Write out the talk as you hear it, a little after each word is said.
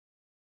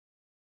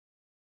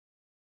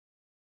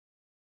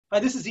Hi,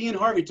 this is Ian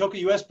Harvey, Toka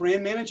US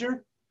brand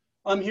manager.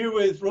 I'm here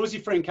with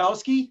Rosie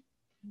Frankowski.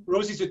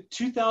 Rosie's a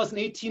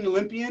 2018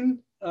 Olympian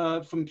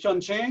from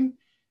Pyeongchang.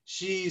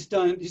 She's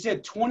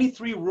had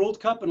 23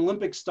 World Cup and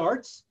Olympic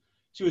starts.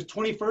 She was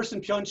 21st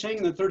in Pyeongchang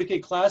in the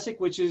 30K Classic,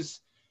 which is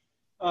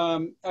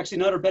actually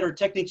not her better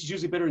technique. She's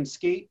usually better in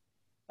skate.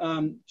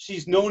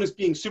 She's known as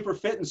being super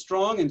fit and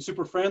strong and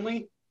super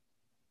friendly.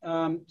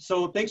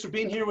 So thanks for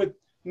being here with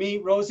me,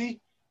 Rosie.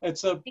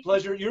 It's a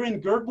pleasure. You're in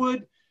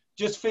Girdwood.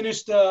 Just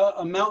finished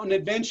a mountain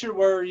adventure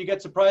where you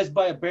got surprised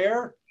by a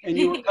bear and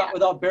you were caught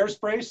without bear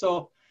spray.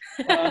 So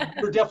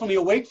you're definitely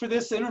awake for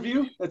this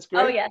interview. That's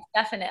great. Oh yes,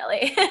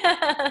 definitely.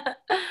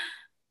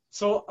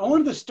 So I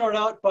wanted to start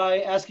out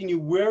by asking you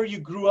where you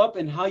grew up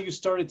and how you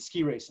started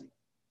ski racing.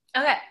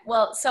 Okay,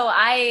 well, so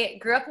I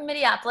grew up in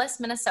Minneapolis,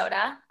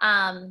 Minnesota.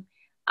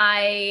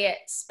 I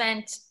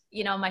spent,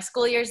 my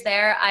school years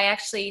there. I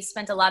actually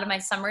spent a lot of my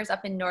summers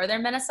up in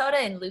northern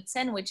Minnesota in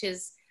Lutsen, which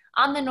is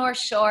on the North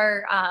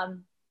Shore.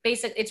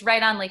 It's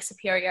right on Lake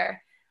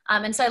Superior.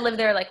 And so I lived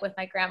there like with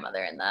my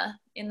grandmother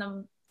in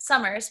the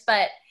summers.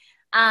 But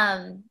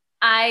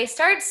I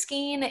started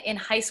skiing in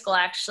high school,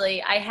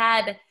 actually.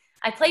 I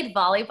played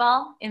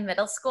volleyball in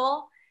middle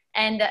school.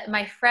 And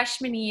my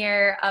freshman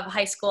year of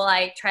high school,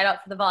 I tried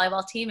out for the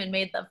volleyball team and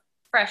made the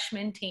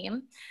freshman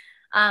team.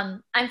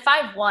 I'm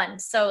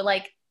 5'1", so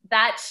like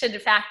that should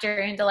factor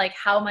into like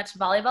how much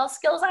volleyball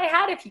skills I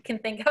had, if you can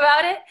think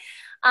about it.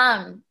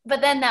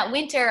 But then that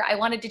winter, I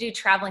wanted to do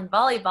traveling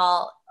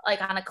volleyball, like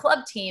on a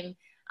club team.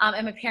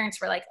 And my parents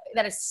were like,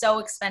 that is so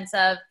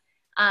expensive.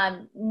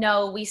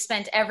 No, we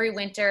spent every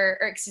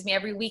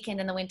weekend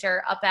in the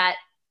winter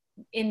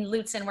in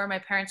Lutsen, where my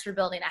parents were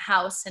building a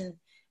house, and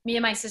me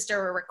and my sister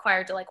were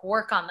required to like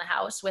work on the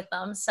house with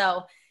them.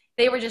 So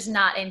they were just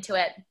not into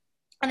it.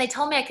 And they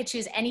told me I could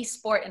choose any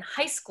sport in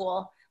high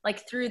school,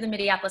 like through the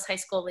Minneapolis High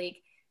School League,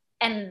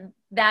 and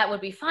that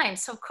would be fine.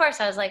 So of course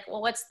I was like,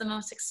 well, what's the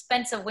most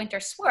expensive winter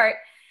sport?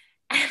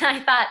 And I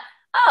thought,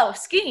 oh,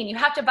 skiing, you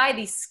have to buy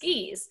these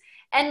skis.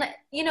 And,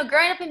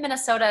 growing up in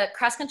Minnesota,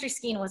 cross-country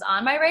skiing was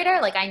on my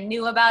radar. Like I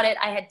knew about it.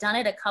 I had done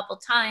it a couple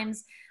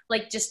times,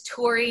 like just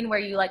touring where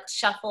you like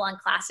shuffle on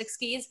classic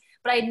skis,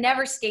 but I had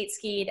never skate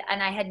skied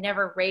and I had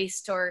never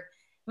raced, or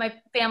my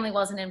family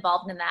wasn't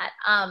involved in that.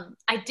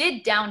 I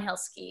did downhill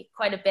ski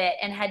quite a bit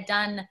and had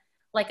done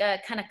like a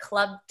kind of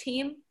club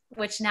team,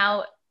 which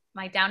now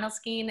my downhill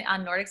skiing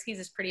on Nordic skis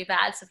is pretty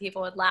bad, so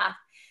people would laugh.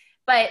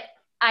 But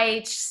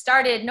I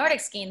started Nordic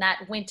skiing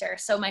that winter,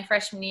 so my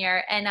freshman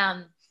year,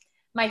 and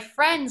my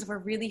friends were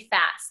really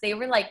fast. They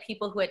were like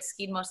people who had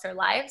skied most of their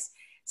lives.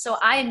 So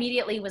I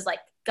immediately was like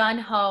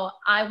gung-ho.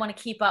 I want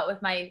to keep up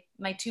with my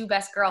two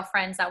best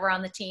girlfriends that were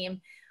on the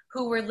team,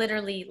 who were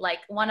literally like,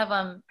 one of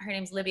them, her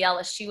name's Libby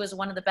Ellis. She was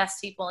one of the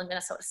best people in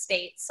Minnesota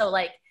State. So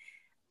like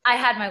I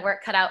had my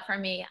work cut out for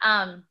me.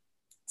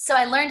 So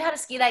I learned how to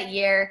ski that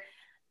year,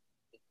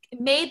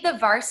 made the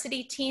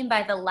varsity team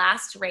by the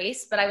last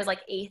race, but I was like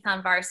 8th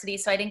on varsity.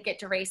 So I didn't get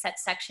to race at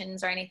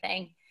sections or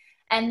anything.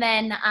 And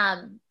then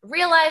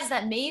realized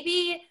that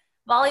maybe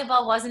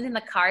volleyball wasn't in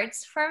the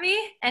cards for me.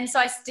 And so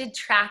I did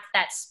track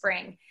that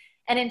spring.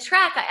 And in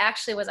track, I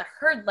actually was a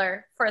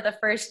hurdler for the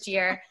first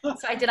year.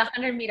 So I did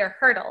 100-meter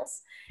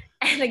hurdles.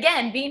 And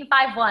again, being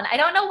 5'1", I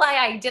don't know why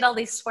I did all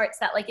these sports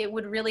that like it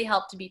would really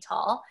help to be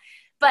tall.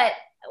 But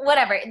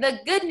whatever. The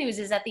good news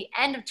is at the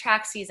end of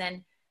track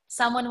season,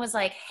 someone was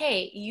like,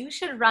 hey, you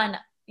should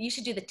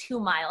do the 2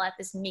 mile at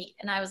this meet.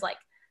 And I was like,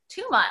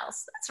 2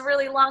 miles? That's a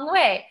really long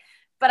way.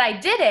 But I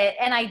did it,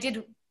 and I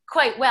did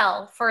quite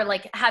well for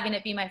like having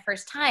it be my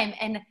first time.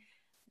 And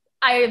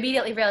I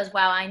immediately realized,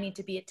 wow, I need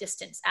to be a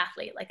distance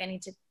athlete. Like I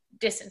need to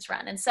distance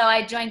run. And so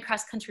I joined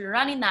cross country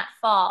running that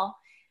fall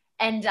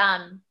and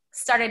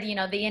started,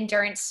 the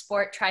endurance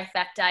sport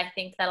trifecta, I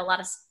think that a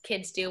lot of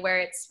kids do, where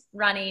it's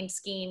running,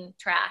 skiing,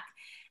 track.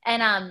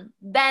 And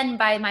then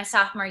by my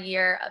sophomore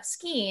year of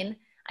skiing,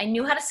 I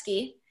knew how to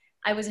ski.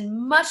 I was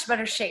in much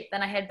better shape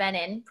than I had been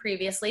in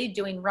previously,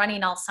 doing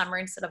running all summer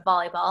instead of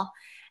volleyball.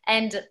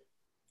 And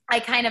I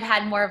kind of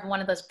had more of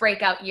one of those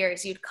breakout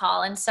years you'd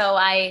call. And so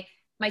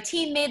my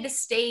team made the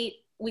state.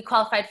 We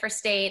qualified for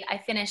state. I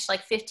finished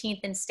like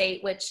 15th in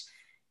state, which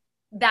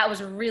that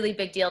was a really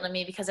big deal to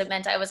me because it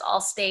meant I was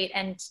all state.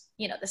 And,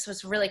 this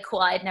was really cool.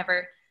 I had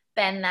never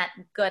been that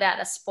good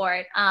at a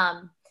sport.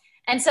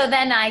 And so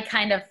then I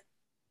kind of,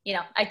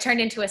 I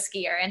turned into a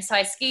skier. And so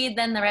I skied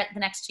then the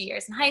next 2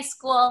 years in high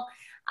school,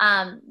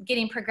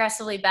 getting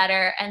progressively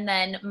better. And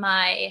then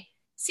my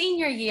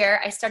senior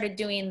year, I started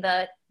doing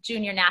the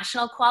junior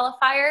national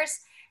qualifiers.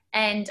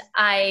 And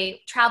I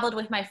traveled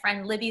with my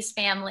friend Libby's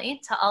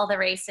family to all the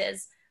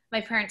races.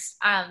 My parents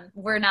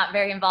were not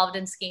very involved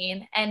in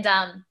skiing, and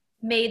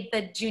made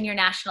the junior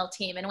national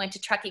team and went to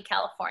Truckee,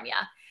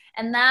 California.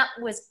 And that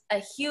was a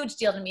huge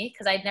deal to me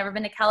because I'd never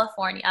been to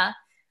California.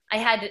 I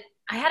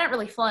hadn't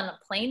really flown a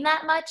plane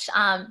that much.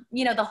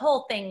 The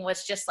whole thing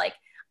was just like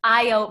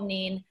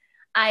eye-opening.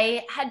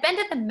 I had been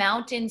to the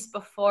mountains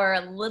before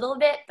a little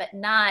bit, but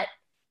not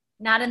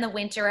in the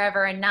winter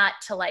ever, and not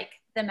to like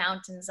the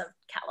mountains of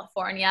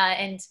California.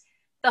 And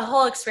the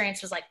whole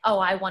experience was like, oh,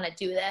 I want to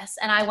do this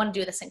and I want to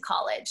do this in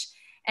college.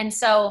 And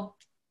so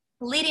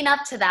leading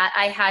up to that,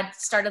 I had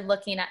started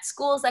looking at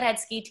schools that had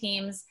ski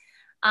teams.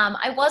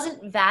 I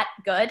wasn't that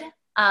good,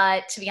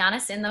 to be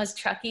honest, in those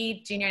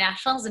Truckee Junior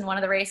Nationals. In one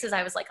of the races,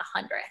 I was like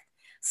 100th.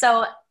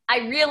 So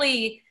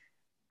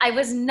I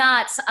was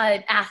not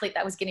an athlete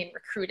that was getting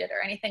recruited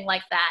or anything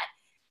like that.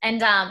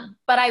 And,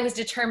 but I was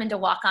determined to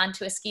walk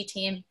onto a ski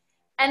team.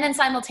 And then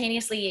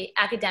simultaneously,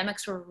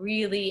 academics were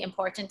really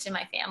important to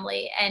my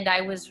family. And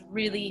I was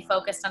really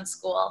focused on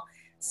school.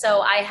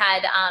 So I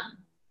had,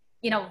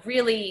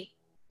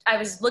 I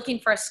was looking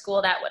for a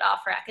school that would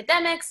offer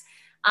academics,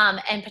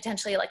 and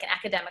potentially like an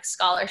academic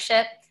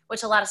scholarship,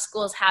 which a lot of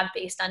schools have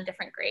based on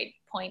different grade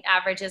point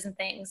averages and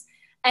things.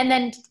 And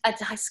then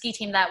a ski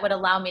team that would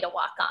allow me to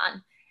walk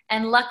on.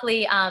 And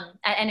luckily at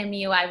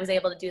NMU, I was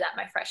able to do that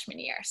my freshman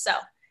year. So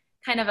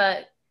kind of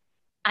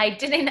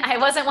I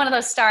wasn't one of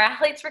those star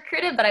athletes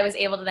recruited, but I was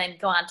able to then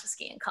go on to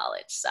ski in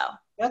college. So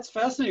that's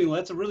fascinating.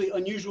 That's a really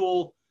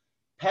unusual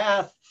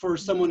path for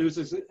someone who's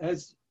is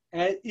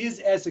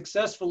as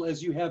successful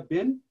as you have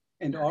been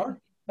and are.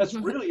 That's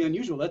really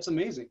unusual. That's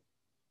amazing.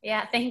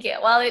 Yeah, thank you.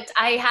 Well,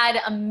 I had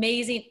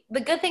amazing,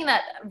 the good thing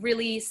that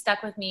really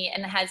stuck with me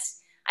and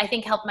has, I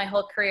think, helped my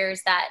whole career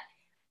is that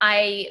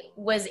I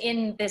was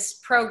in this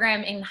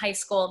program in high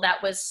school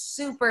that was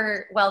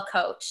super well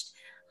coached,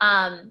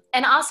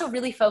 and also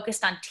really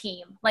focused on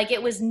team. Like,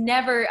 it was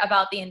never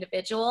about the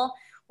individual.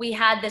 We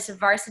had this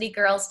varsity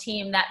girls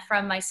team that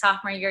from my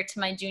sophomore year to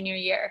my junior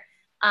year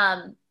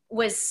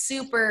was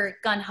super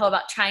gung-ho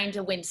about trying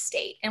to win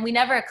state. And we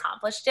never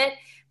accomplished it,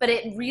 but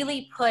it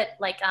really put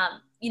like,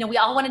 we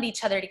all wanted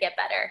each other to get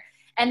better.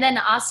 And then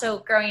also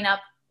growing up,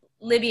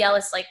 Libby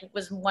Ellis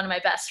was one of my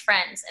best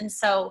friends. And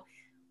so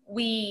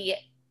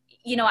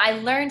I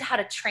learned how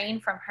to train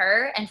from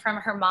her and from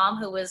her mom,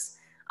 who was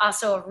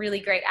also a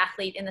really great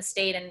athlete in the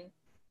state and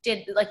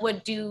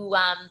would do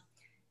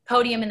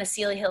podium in the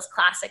Sealy Hills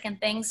Classic and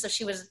things. So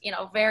she was,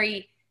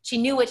 she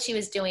knew what she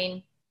was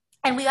doing.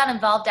 And we got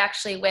involved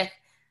actually with,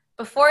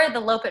 before the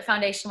Lopet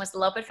Foundation was the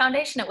Lopet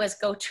Foundation, it was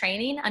Go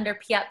Training under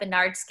Piat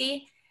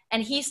Benardsky.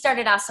 And he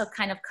started also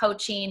kind of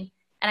coaching,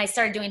 and I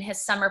started doing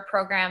his summer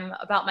program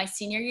about my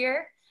senior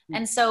year.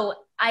 And so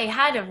I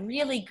had a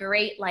really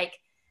great,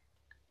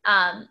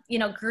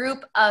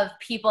 group of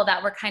people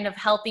that were kind of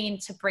helping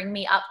to bring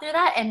me up through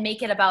that and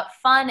make it about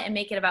fun and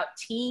make it about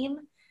team,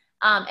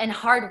 and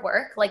hard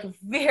work, like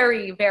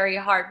very, very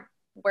hard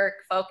work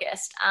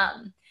focused.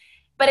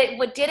 But it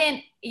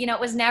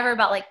was never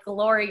about like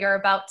glory or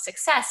about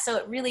success. So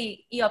it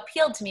really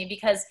appealed to me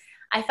because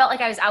I felt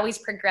like I was always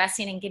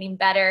progressing and getting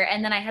better.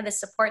 And then I had this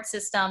support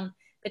system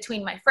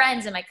between my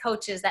friends and my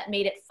coaches that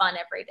made it fun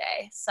every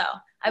day. So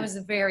I was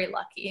very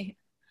lucky.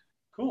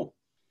 Cool.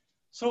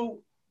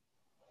 So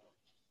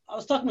I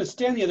was talking with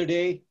Stan the other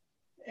day,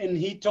 and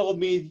he told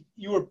me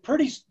you were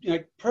pretty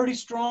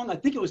strong. I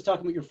think it was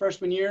talking about your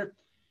freshman year,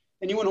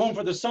 and you went home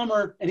for the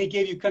summer, and he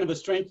gave you kind of a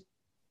strength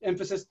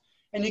emphasis,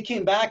 and you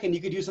came back and you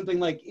could do something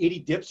like 80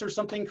 dips or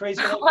something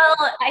crazy.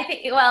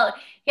 Well,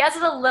 he has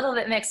it a little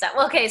bit mixed up.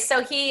 Okay, so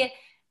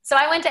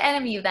I went to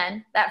NMU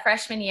then that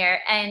freshman year,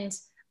 and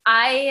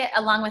I,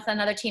 along with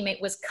another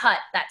teammate, was cut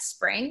that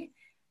spring.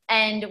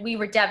 And we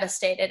were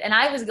devastated. And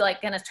I was going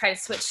to try to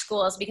switch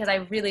schools because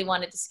I really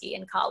wanted to ski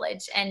in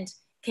college and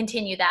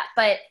continue that.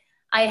 But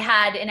I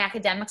had an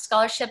academic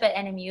scholarship at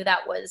NMU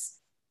that was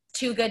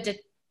too good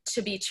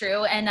to be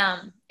true.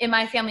 And in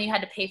my family, you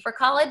had to pay for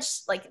college,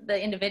 like the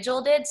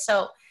individual did.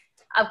 So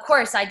of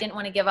course I didn't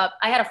want to give up.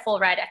 I had a full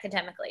ride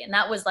academically. And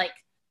that was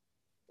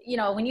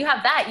when you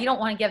have that, you don't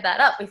want to give that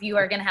up if you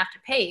are going to have to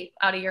pay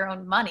out of your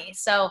own money.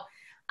 So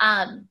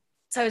I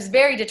was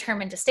very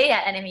determined to stay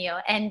at NMU.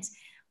 And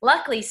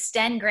luckily,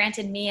 Sten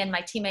granted me and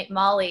my teammate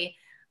Molly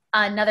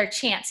another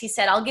chance. He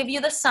said, I'll give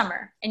you the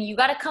summer, and you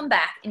got to come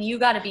back, and you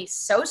got to be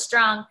so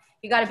strong.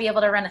 You got to be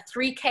able to run a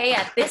 3K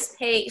at this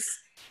pace.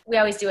 We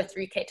always do a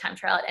 3K time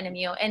trial at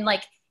NMU. And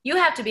you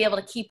have to be able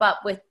to keep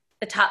up with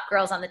the top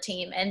girls on the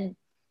team. And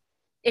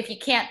if you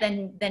can't,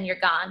 then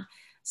you're gone.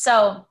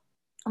 So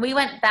we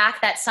went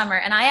back that summer,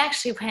 and I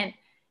actually went,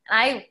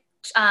 and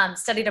I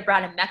studied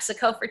abroad in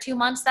Mexico for 2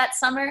 months that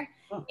summer.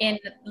 In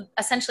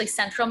essentially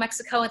central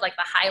Mexico with the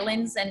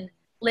highlands, and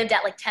lived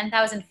at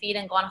 10,000 feet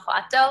in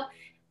Guanajuato.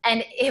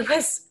 And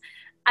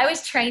I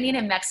was training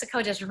in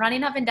Mexico, just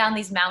running up and down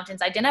these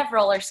mountains. I didn't have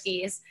roller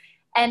skis.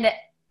 And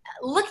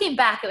looking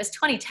back, it was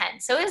 2010.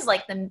 So it was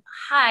the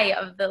high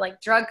of the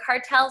drug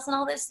cartels and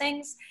all those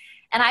things.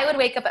 And I would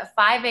wake up at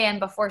 5 a.m.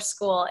 before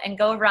school and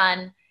go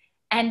run.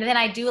 And then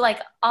I do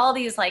all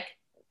these I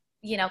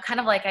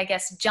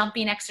guess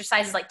jumping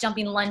exercises, like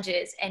jumping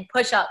lunges and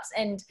push-ups,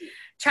 and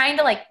trying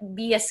to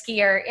be a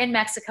skier in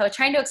Mexico,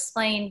 trying to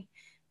explain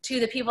to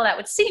the people that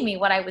would see me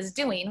what I was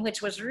doing,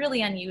 which was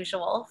really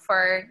unusual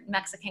for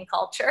Mexican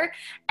culture.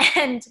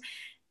 And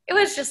it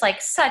was just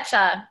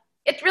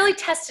it really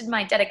tested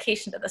my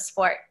dedication to the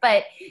sport.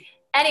 But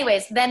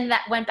anyways, then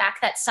that went back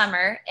that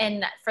summer,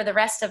 and for the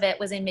rest of it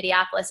was in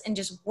Minneapolis, and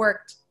just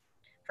worked,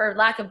 for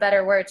lack of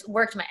better words,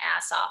 worked my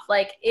ass off.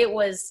 It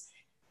was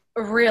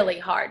really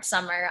hard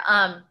summer.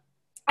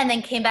 And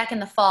then came back in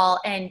the fall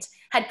and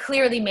had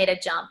clearly made a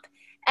jump.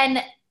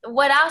 And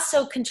what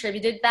also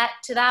contributed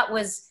to that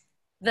was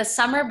the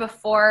summer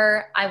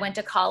before I went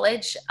to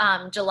college,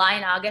 July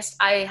and August,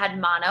 I had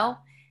mono,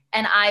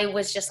 and I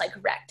was just like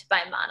wrecked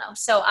by mono.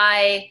 So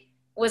I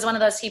was one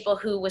of those people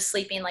who was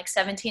sleeping like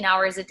 17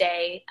 hours a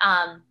day,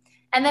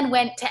 and then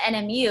went to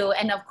NMU,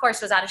 and of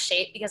course was out of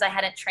shape because I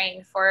hadn't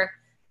trained for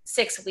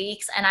 6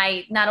 weeks. And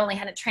I not only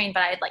hadn't trained,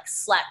 but I had like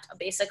slept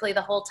basically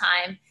the whole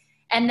time.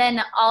 And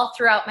then all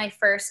throughout my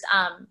first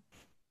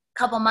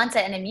couple months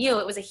at NMU,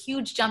 it was a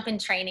huge jump in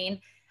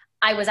training.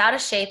 I was out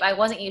of shape. I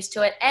wasn't used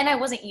to it. And I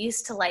wasn't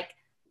used to like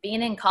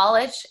being in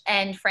college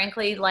and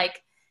frankly,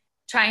 like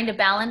trying to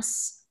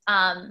balance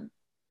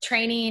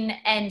training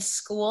and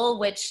school,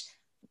 which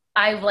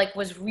I like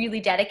was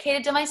really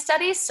dedicated to my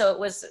studies. So it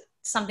was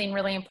something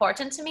really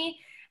important to me.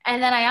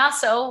 And then I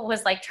also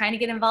was like trying to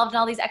get involved in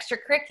all these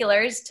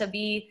extracurriculars to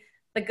be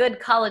the good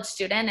college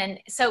student. And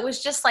so it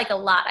was just like a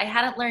lot. I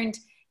hadn't learned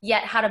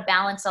yet how to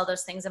balance all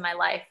those things in my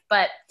life.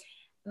 But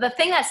the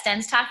thing that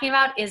Sten's talking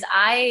about is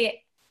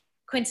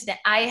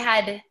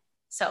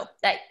so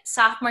that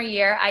sophomore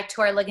year, I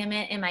tore a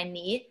ligament in my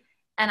knee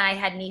and I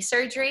had knee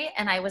surgery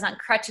and I was on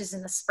crutches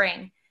in the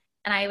spring.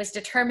 And I was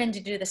determined to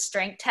do the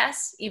strength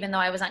test, even though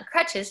I was on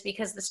crutches,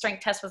 because the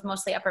strength test was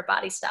mostly upper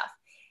body stuff.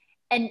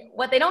 And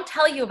what they don't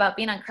tell you about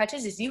being on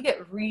crutches is you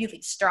get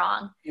really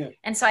strong. Yeah.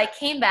 And so I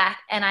came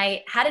back and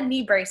I had a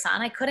knee brace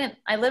on.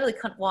 I literally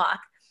couldn't walk.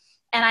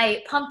 And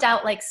I pumped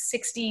out like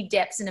 60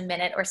 dips in a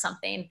minute or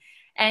something,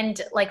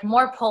 and like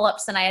more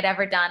pull-ups than I had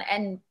ever done,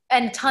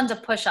 and tons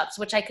of push-ups,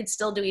 which I could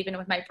still do even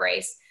with my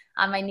brace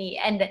on my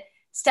knee. And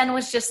Sten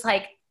was just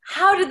like,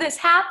 how did this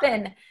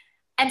happen?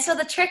 And so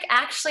the trick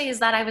actually is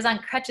that I was on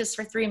crutches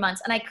for 3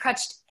 months and I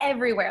crutched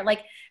everywhere,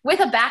 like with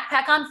a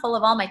backpack on full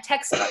of all my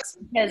textbooks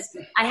because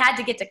I had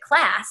to get to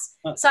class.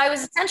 So I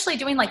was essentially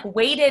doing like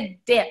weighted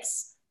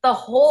dips the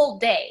whole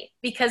day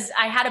because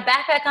I had a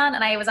backpack on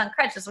and I was on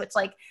crutches, which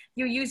like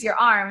you use your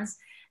arms.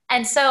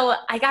 And so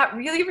I got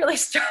really, really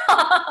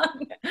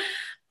strong,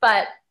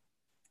 but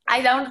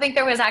I don't think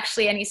there was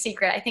actually any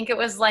secret. I think it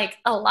was like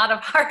a lot of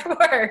hard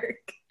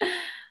work.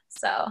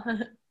 So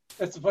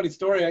that's a funny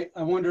story.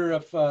 I wonder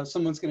if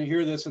someone's going to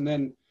hear this and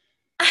then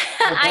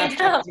I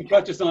know. Some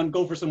crutches on,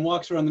 go for some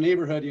walks around the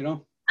neighborhood, you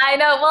know? I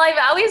know. Well, I've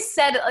always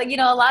said, you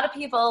know, a lot of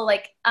people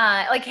like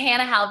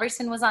Hannah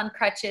Halverson was on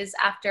crutches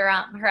after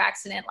her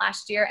accident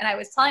last year. And I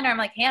was telling her, I'm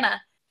like,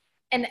 Hannah,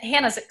 and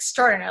Hannah's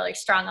extraordinarily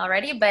strong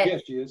already, but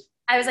yes, she is.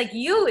 I was like,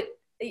 you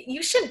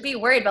shouldn't be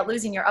worried about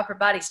losing your upper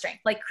body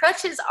strength. Like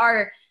crutches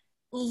are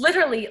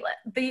literally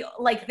they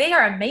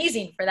are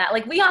amazing for that.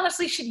 Like we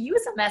honestly should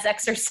use them as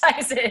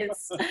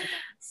exercises.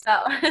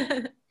 So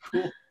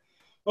cool.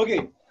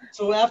 Okay,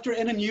 so after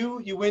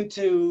NMU, you went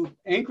to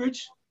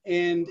Anchorage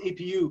and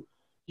APU.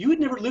 You had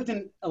never lived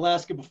in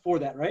Alaska before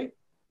that, right?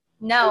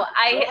 No,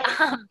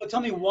 so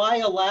tell me why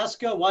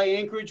Alaska, why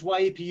Anchorage,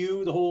 why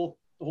APU, the whole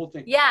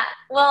thing. Yeah,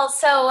 well,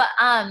 so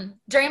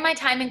during my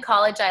time in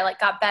college, I like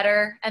got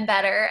better and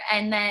better,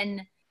 and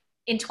then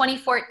in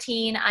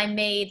 2014, I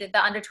made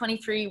the under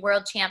 23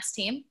 world champs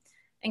team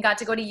and got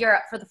to go to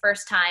Europe for the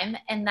first time.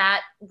 And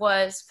that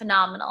was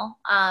phenomenal.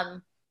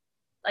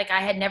 Like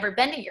I had never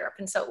been to Europe.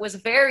 And so it was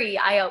very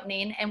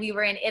eye-opening. And we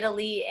were in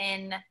Italy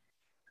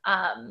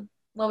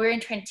we were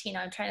in Trentino.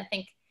 I'm trying to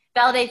think,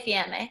 Val di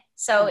Fiemme.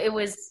 So it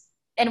was,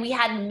 and we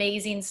had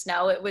amazing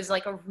snow. It was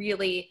like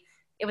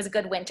it was a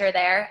good winter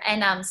there,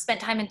 and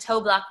spent time in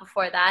Toblach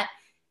before that.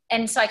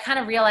 And so I kind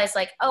of realized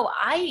like, oh,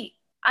 I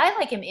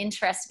like am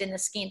interested in the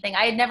skiing thing.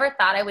 I had never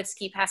thought I would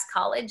ski past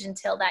college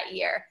until that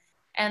year.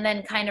 And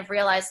then kind of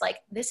realized like,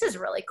 this is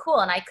really cool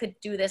and I could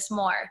do this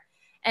more.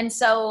 And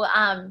so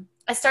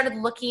I started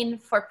looking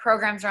for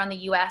programs around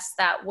the US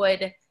that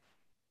would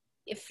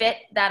fit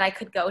that I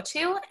could go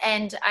to.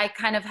 And I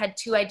kind of had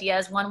two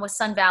ideas. One was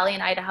Sun Valley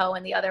in Idaho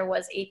and the other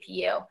was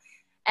APU.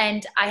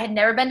 And I had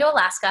never been to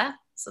Alaska.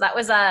 So that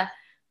was a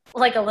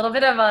little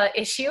bit of a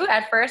issue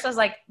at first. I was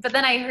like, but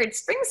then I heard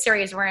Spring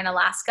Series were in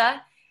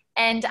Alaska.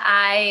 And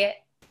I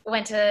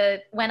went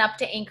up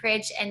to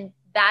Anchorage, and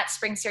that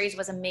Spring Series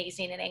was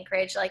amazing in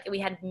Anchorage. Like we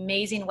had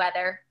amazing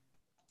weather.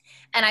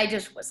 And I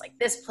just was like,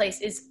 this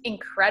place is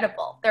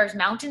incredible. There's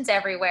mountains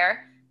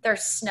everywhere.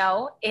 There's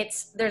snow.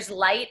 There's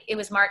light. It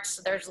was March,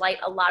 so there's light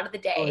a lot of the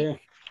day. Oh,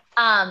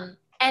 yeah.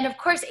 And of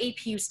course,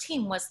 APU's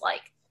team was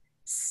like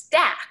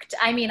stacked.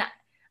 I mean,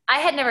 I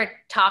had never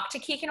talked to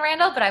Keegan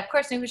Randall, but I of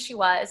course knew who she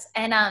was.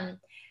 And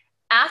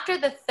after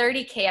the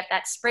 30K of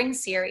that Spring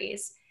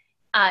Series,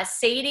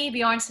 Sadie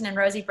Bjornsson and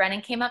Rosie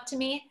Brennan came up to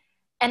me,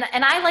 and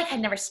I like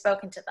had never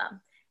spoken to them,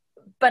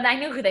 but I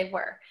knew who they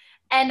were.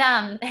 And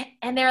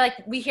they're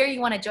like, we hear you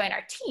want to join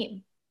our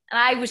team. And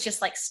I was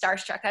just like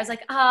starstruck. I was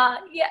like,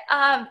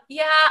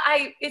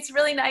 it's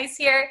really nice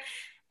here.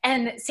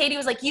 And Sadie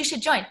was like, you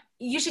should join.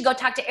 You should go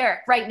talk to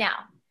Eric right now.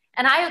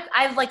 And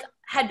I like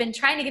had been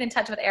trying to get in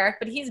touch with Eric,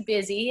 but he's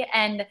busy.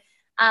 And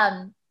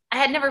I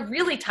had never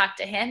really talked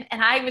to him.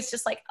 And I was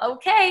just like,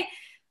 okay.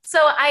 So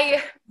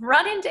I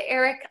run into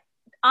Eric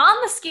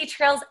on the ski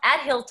trails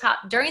at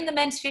Hilltop during the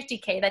men's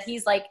 50K that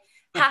he's like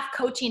half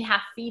coaching,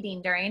 half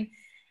feeding during.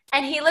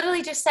 And he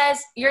literally just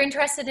says, "You're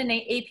interested in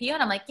APU?"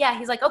 And I'm like, "Yeah."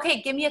 He's like,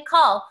 "Okay, give me a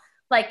call.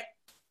 Like,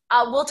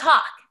 we'll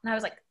talk." And I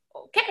was like,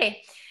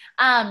 "Okay."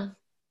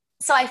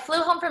 So I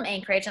flew home from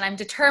Anchorage, and I'm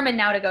determined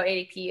now to go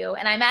APU.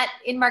 And I'm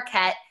in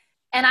Marquette.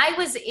 And I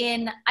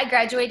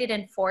graduated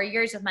in 4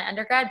 years with my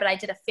undergrad, but I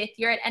did a 5th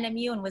year at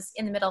NMU and was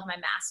in the middle of my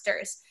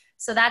master's.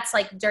 So that's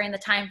like during the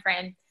time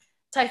frame.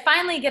 So I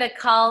finally get a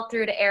call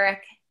through to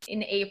Eric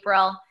in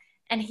April,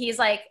 and he's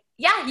like,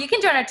 "Yeah, you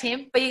can join our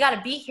team, but you got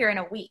to be here in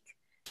a week."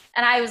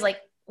 And I was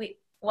like, "Wait,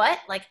 what?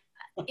 Like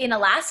in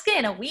Alaska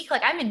in a week?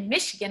 Like I'm in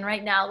Michigan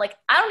right now. Like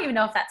I don't even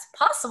know if that's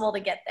possible to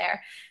get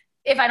there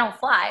if I don't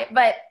fly."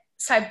 But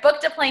so I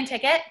booked a plane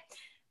ticket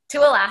to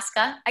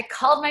Alaska. I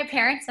called my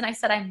parents and I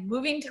said, "I'm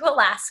moving to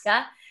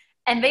Alaska."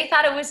 And they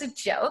thought it was a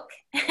joke.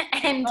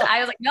 And I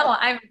was like, "No,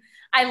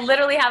 I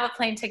literally have a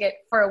plane ticket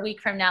for a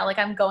week from now. Like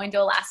I'm going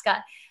to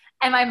Alaska."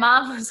 And my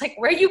mom was like,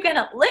 "Where are you going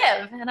to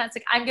live?" And I was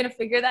like, "I'm going to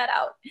figure that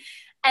out."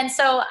 And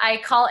so I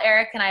call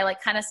Eric and I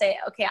like kind of say,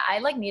 "Okay, I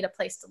like need a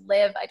place to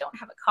live. I don't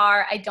have a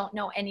car. I don't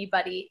know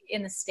anybody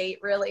in the state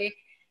really."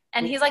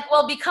 And he's like,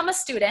 "Well, become a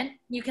student.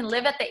 You can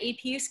live at the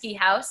APU ski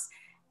house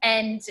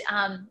and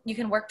you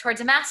can work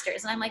towards a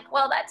master's." And I'm like,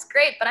 "Well, that's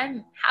great, but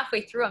I'm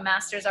halfway through a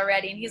master's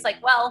already." And he's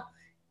like, "Well,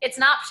 it's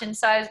an option."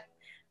 So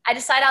I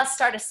decided I'll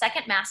start a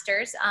second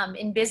master's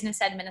in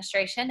business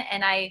administration.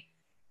 And I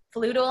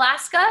flew to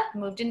Alaska,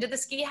 moved into the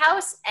ski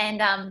house,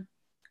 and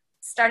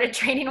started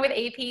training with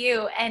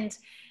APU. And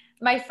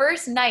my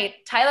first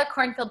night, Tyler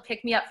Cornfield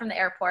picked me up from the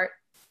airport.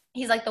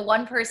 He's like the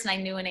one person I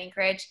knew in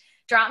Anchorage,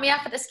 dropped me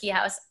off at the ski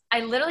house.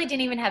 I literally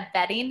didn't even have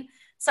bedding.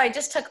 So I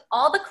just took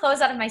all the clothes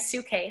out of my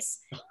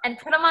suitcase and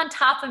put them on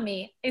top of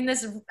me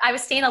I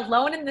was staying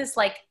alone in this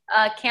like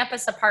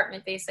campus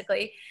apartment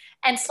basically,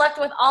 and slept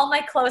with all my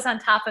clothes on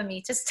top of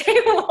me to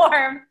stay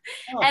warm.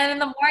 Oh. And in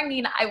the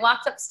morning I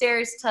walked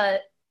upstairs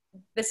to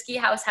the ski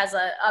house has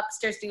a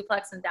upstairs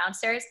duplex and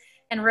downstairs,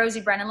 and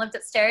Rosie Brennan lived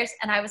upstairs.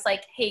 And I was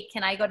like, "Hey,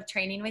 can I go to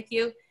training with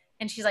you?"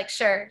 And she's like,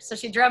 "Sure." So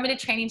she drove me to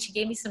training. She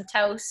gave me some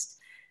toast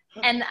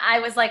and I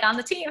was like on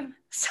the team.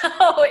 So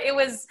it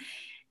was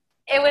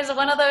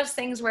one of those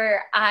things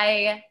where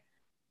I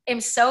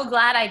am so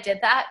glad I did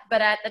that.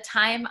 But at the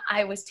time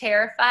I was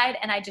terrified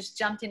and I just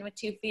jumped in with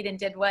 2 feet and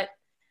did what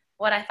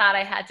I thought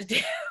I had to do.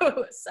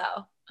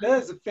 So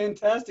that is a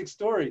fantastic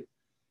story.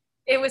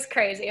 It was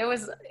crazy. It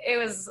was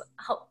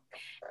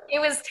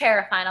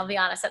terrifying, I'll be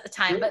honest, at the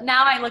time. But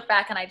now I look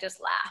back and I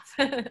just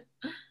laugh.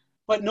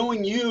 But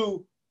knowing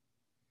you,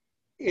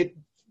 it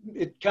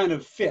kind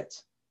of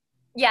fits.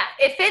 Yeah,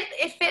 it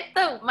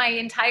fit my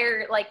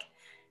entire like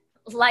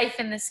life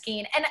in the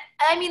skiing. And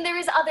I mean, there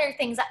is other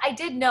things I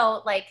did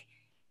know, like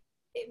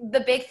the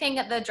big thing,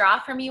 the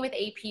draw for me with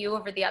APU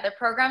over the other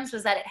programs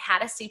was that it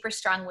had a super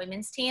strong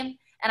women's team.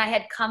 And I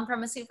had come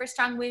from a super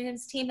strong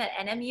women's team at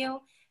NMU.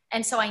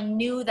 And so I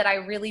knew that I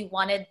really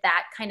wanted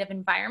that kind of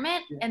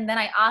environment. Yeah. And then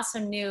I also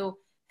knew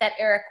that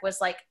Eric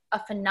was like a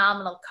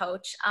phenomenal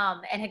coach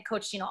and had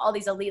coached, all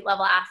these elite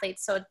level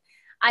athletes. So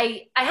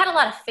I had a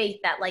lot of faith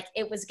that like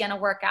it was going to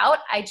work out.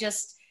 I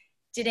just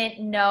didn't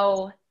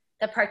know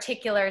the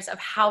particulars of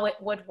how it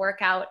would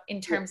work out in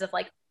terms of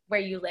like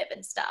where you live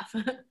and stuff.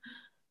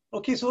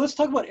 Okay, so let's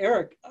talk about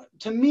Eric.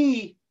 To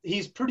me,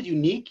 he's pretty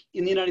unique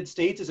in the United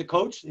States as a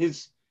coach.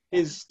 His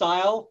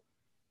style,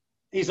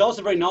 he's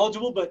also very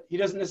knowledgeable, but he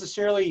doesn't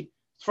necessarily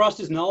thrust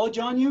his knowledge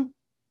on you.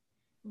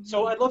 Mm-hmm.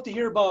 So I'd love to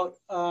hear about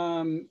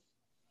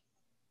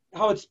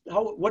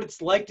what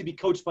it's like to be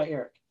coached by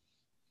Eric.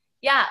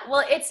 Yeah,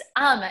 well, it's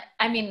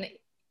I mean,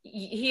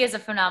 he is a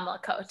phenomenal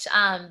coach.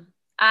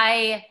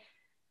 I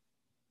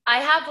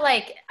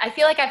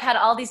feel like I've had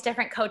all these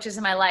different coaches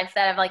in my life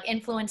that have like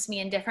influenced me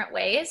in different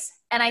ways.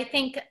 And I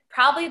think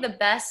probably the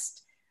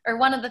best, or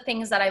one of the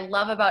things that I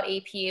love about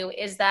APU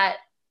is that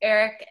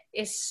Eric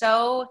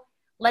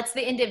lets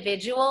the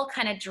individual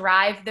kind of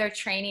drive their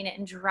training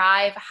and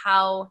drive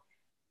how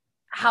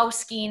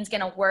skiing is going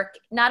to work,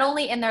 not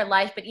only in their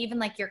life, but even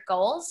like your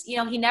goals.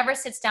 He never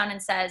sits down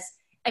and says,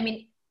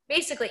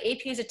 basically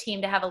APU is a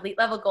team to have elite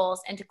level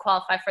goals and to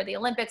qualify for the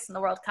Olympics and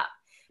the World Cup.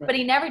 Right. But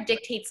he never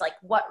dictates like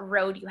what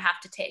road you have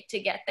to take to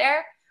get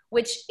there,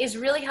 which is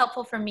really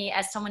helpful for me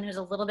as someone who's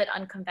a little bit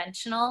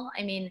unconventional.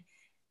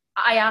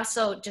 I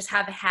also just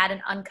have had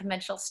an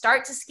unconventional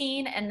start to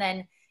skiing, and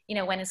then,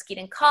 went and skied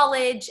in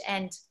college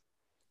and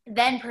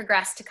then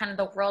progressed to kind of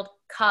the World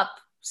Cup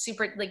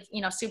super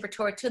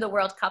tour to the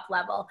World Cup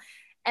level.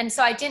 And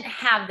so I didn't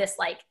have this,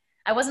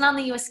 I wasn't on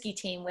the US ski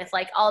team with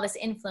like all this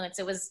influence.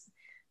 I was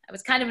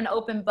kind of an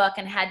open book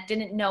and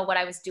didn't know what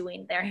I was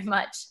doing very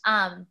much.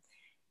 And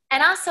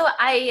also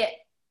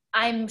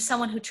I'm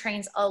someone who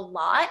trains a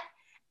lot,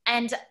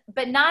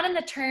 but not in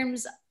the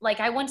terms,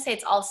 I wouldn't say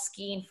it's all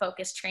skiing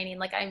focused training.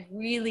 Like I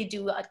really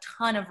do a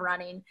ton of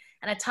running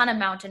and a ton of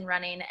mountain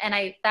running.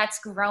 And that's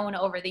grown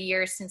over the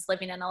years since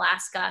living in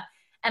Alaska.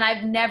 And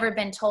I've never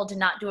been told to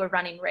not do a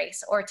running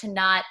race or to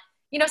not,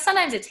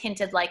 sometimes it's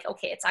hinted like,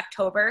 okay, it's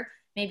October,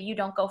 maybe you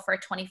don't go for a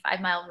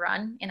 25-mile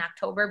run in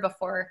October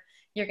before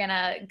you're going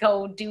to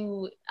go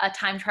do a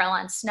time trial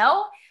on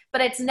snow.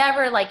 But it's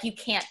never like you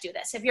can't do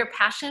this. If you're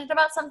passionate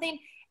about something,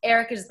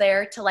 Eric is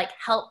there to like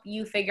help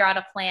you figure out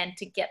a plan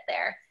to get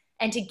there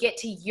and to get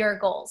to your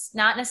goals,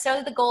 not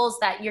necessarily the goals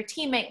that your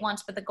teammate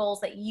wants, but the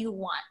goals that you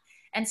want.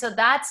 And so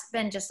that's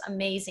been just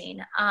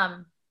amazing.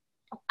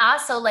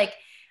 Also, like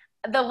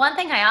the one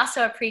thing I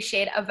also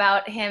appreciate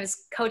about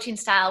his coaching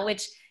style,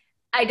 which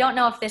I don't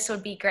know if this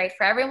would be great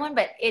for everyone,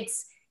 but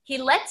he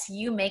lets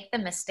you make the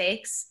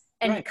mistakes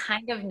and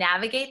kind of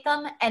navigate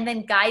them and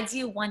then guides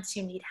you once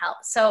you need help.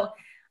 So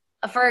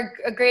for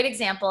a great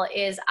example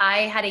is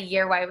I had a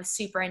year where I was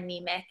super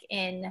anemic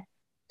in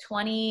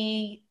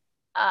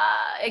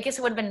I guess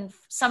it would have been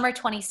summer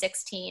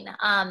 2016.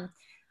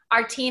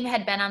 Our team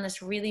had been on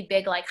this really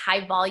big, like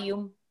high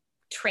volume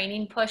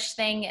training push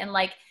thing. And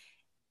like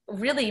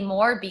really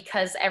more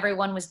because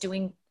everyone was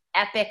doing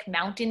epic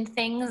mountain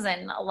things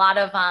and a lot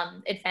of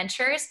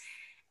adventures.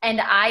 And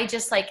I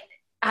just like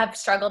have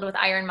struggled with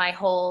iron my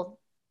whole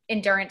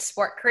endurance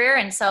sport career.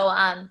 And so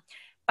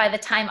by the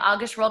time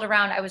August rolled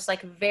around, I was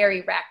like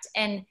very wrecked.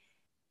 And,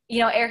 you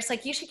know, Eric's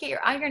like, you should get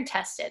your iron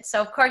tested. So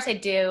of course I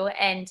do.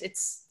 And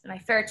it's my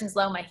ferritin's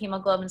low, my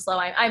hemoglobin's low.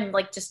 I'm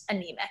like just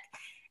anemic.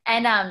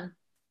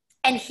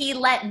 And he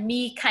let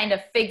me kind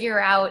of figure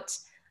out,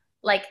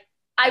 like,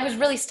 I was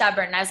really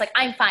stubborn. I was like,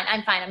 I'm fine.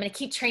 I'm going to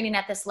keep training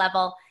at this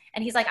level.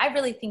 And he's like, I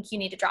really think you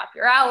need to drop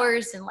your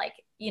hours and like,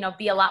 you know,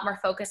 be a lot more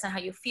focused on how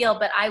you feel.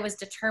 But I was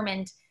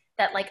determined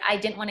that like, I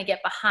didn't want to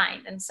get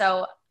behind. And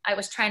so I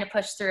was trying to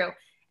push through.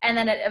 And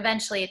then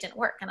eventually it didn't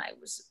work. And I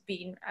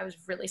was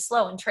really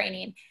slow in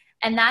training.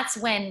 And that's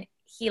when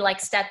he like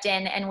stepped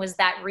in and was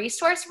that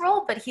resource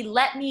role. But he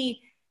let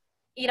me,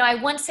 you know, I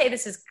wouldn't say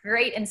this is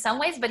great in some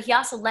ways, but he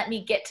also let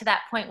me get to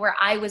that point where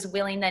I was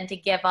willing then to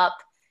give up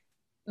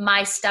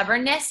my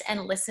stubbornness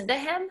and listen to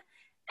him.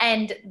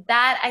 And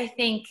that I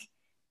think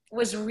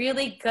was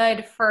really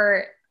good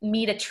for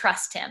me to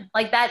trust him.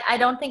 Like that, I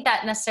don't think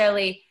that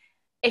necessarily,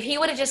 if he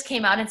would have just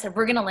came out and said,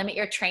 we're going to limit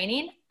your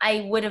training,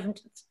 I would have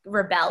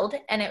rebelled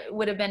and it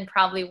would have been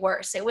probably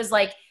worse. It was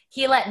like,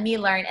 he let me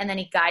learn and then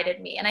he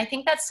guided me. And I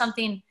think that's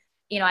something,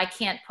 you know, I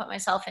can't put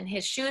myself in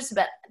his shoes,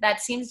 but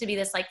that seems to be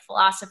this like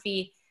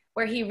philosophy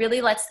where he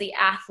really lets the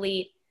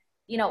athlete,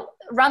 you know,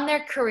 run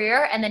their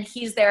career and then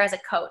he's there as a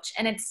coach.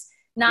 And it's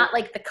not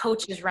like the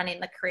coach is running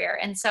the career.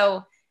 And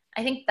so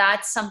I think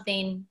that's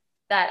something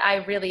that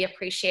I really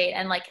appreciate.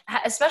 And like,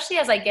 especially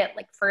as I get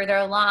like further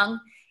along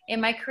in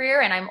my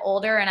career and I'm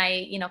older and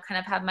I, you know, kind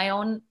of have my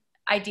own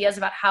ideas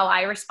about how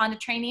I respond to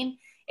training,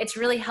 it's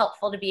really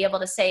helpful to be able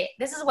to say,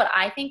 this is what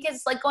I think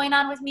is like going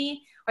on with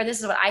me, or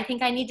this is what I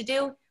think I need to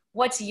do.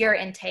 What's your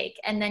intake?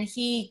 And then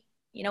he,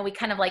 you know, we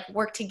kind of like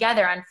work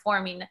together on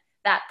forming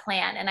that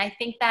plan. And I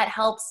think that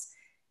helps.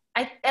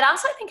 It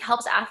also, I think,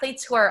 helps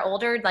athletes who are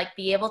older, like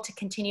be able to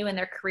continue in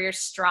their careers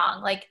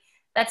strong. Like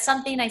that's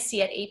something I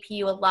see at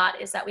APU a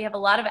lot, is that we have a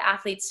lot of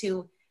athletes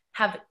who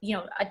have, you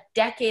know, a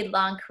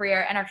decade-long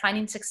career and are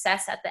finding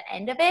success at the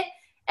end of it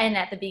and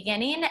at the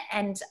beginning.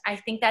 And I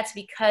think that's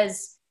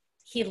because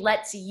he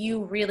lets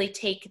you really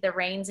take the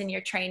reins in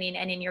your training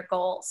and in your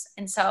goals.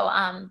 And so,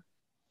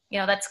 you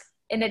know, that's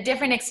in a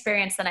different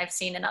experience than I've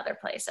seen in other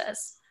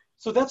places.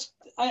 So that's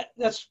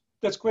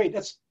great.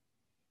 That's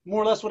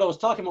more or less what I was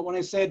talking about when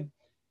I said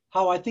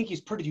how I think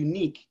he's pretty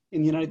unique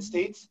in the United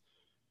States.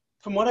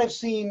 From what I've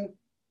seen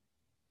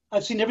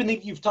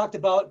everything you've talked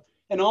about.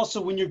 And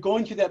also when you're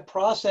going through that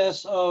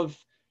process of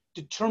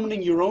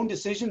determining your own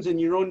decisions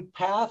and your own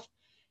path,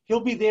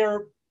 he'll be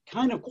there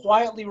kind of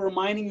quietly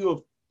reminding you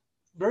of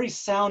very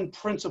sound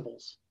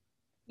principles.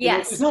 Yes. You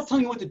know, he's not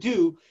telling you what to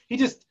do. He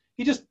just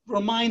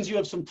reminds you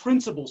of some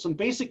principles, some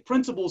basic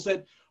principles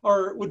that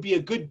would be a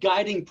good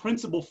guiding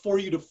principle for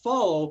you to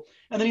follow.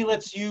 And then he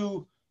lets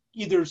you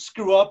either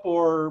screw up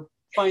or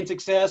find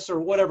success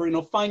or whatever, you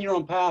know, find your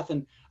own path.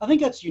 And I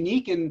think that's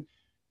unique. And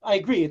I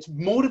agree. It's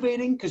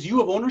motivating because you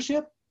have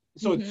ownership.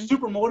 So it's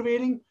super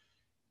motivating.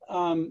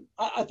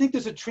 I think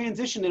there's a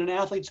transition in an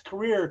athlete's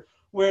career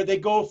where they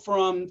go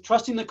from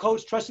trusting the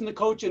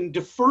coach and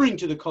deferring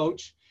to the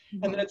coach.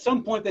 And then at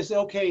some point they say,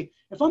 okay,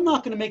 if I'm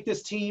not going to make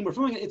this team, or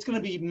it's going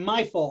to be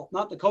my fault,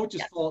 not the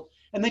coach's fault.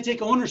 And they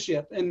take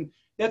ownership. And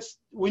that's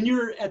when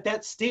you're at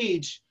that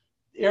stage,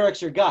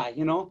 Eric's your guy,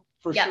 you know,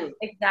 for sure. Yeah,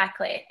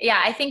 exactly.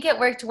 Yeah. I think it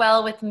worked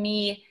well with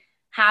me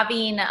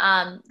having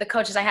the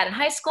coaches I had in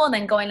high school and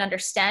then going under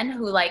Sten,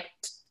 who like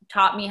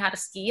taught me how to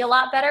ski a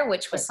lot better,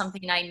 which was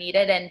something I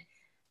needed,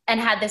 and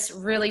had this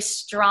really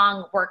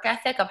strong work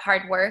ethic of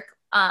hard work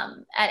at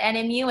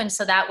NMU. And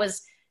so that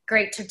was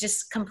great to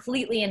just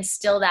completely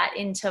instill that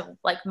into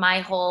like my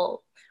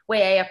whole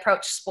way I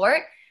approach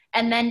sport.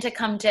 And then to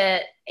come to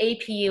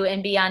APU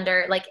and be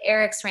under like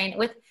Eric's reign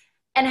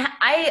and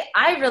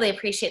I really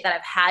appreciate that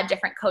I've had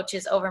different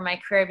coaches over my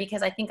career,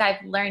 because I think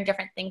I've learned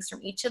different things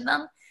from each of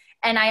them.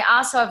 And I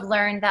also have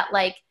learned that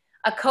like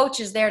a coach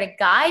is there to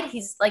guide.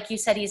 He's, like you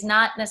said,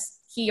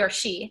 he or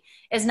she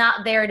is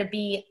not there to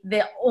be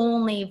the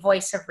only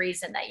voice of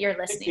reason that you're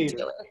listening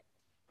to.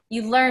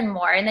 you learn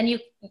more, and then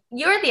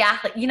you're the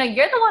athlete, you know,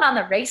 you're the one on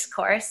the race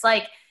course.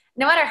 Like,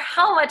 no matter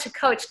how much a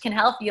coach can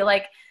help you,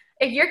 like,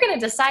 if you're going to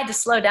decide to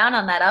slow down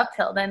on that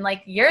uphill, then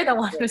like you're the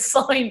one who's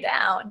slowing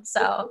down.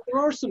 So there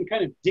are some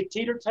kind of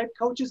dictator type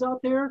coaches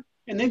out there,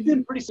 and they've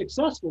been pretty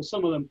successful,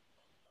 some of them.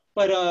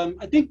 But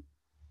I think,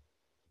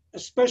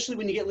 especially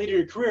when you get later in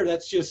your career,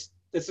 this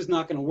is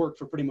not going to work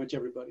for pretty much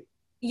everybody.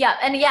 Yeah,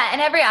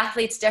 and every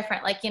athlete's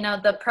different. Like, you know,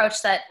 the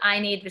approach that I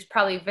need is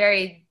probably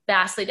very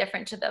vastly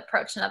different to the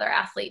approach another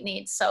athlete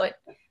needs. So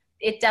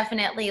it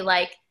definitely,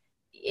 like,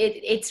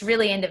 it's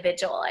really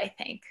individual, I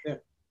think. Yeah,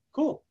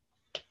 cool.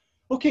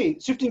 Okay,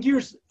 shifting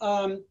gears,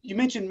 you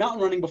mentioned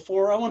mountain running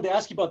before. I wanted to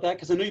ask you about that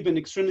because I know you've been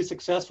extremely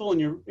successful and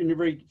you're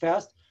very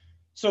fast.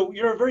 So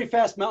you're a very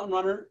fast mountain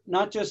runner,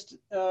 not just,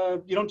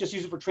 you don't just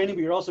use it for training,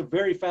 but you're also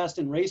very fast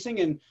in racing,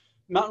 and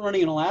mountain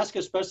running in Alaska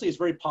especially is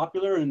very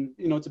popular, and,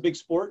 you know, it's a big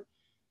sport.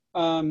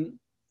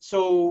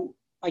 So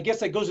I guess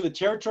that goes with the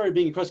territory of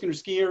being a cross-country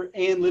skier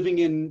and living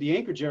in the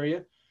Anchorage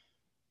area.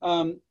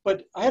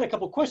 But I had a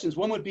couple of questions.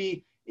 One would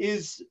be,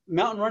 is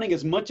mountain running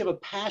as much of a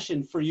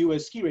passion for you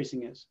as ski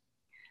racing is?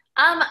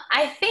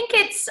 I think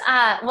it's,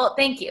 well,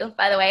 thank you,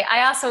 by the way.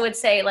 I also would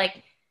say,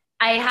 like,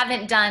 I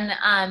haven't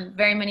done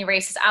very many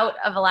races out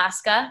of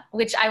Alaska,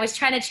 which I was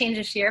trying to change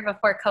this year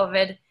before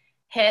COVID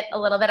hit a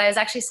little bit. I was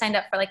actually signed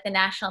up for like the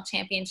national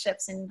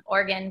championships in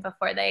Oregon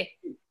before they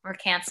were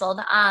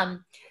canceled.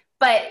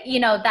 But, you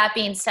know, that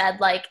being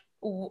said, like,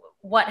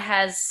 what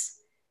has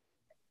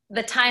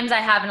the times I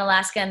have in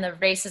Alaska and the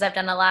races I've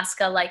done in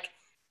Alaska, like,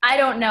 I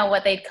don't know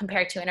what they'd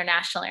compare to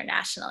internationally or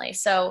nationally.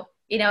 So,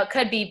 you know, it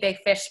could be big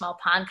fish, small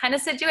pond kind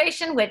of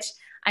situation, which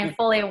I'm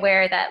fully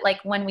aware that,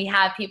 like, when we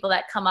have people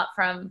that come up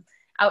from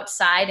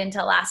outside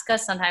into Alaska,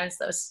 sometimes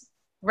those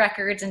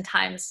records and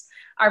times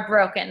are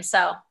broken.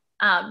 So,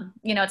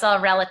 you know, it's all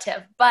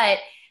relative. But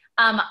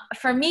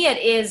for me, it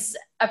is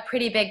a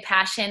pretty big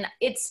passion.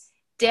 It's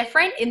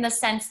different in the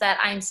sense that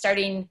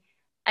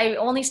I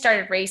only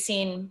started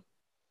racing,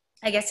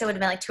 I guess it would have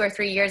been like 2 or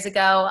 3 years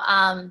ago,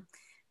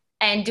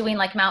 and doing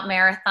like Mount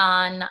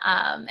Marathon,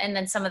 and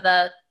then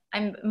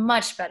I'm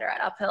much better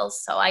at uphills,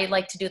 so I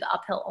like to do the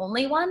uphill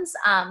only ones.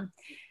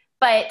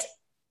 But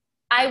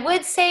I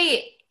would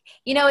say,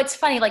 you know, it's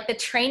funny, like the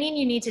training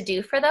you need to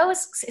do for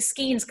those,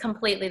 skiing is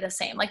completely the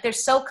same. Like, they're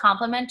so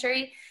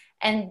complementary.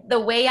 And the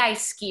way I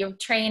ski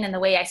train and the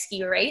way I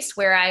ski race,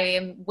 where I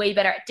am way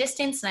better at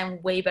distance and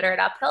I'm way better at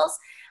uphills,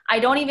 I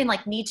don't even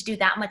like need to do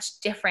that much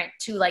different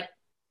to like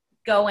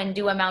go and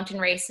do a mountain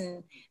race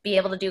and be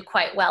able to do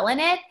quite well in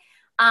it.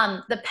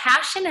 The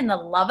passion and the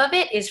love of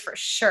it is for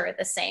sure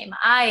the same.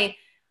 I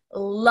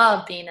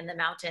love being in the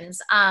mountains.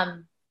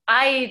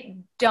 I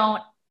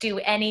don't do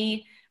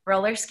any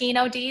roller skiing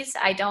ODs.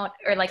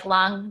 Or like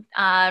long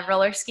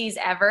roller skis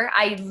ever.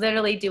 I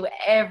literally do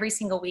every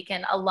single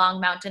weekend a long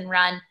mountain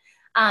run.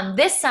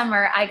 This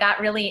summer I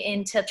got really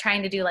into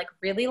trying to do like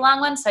really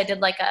long ones. So I did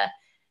like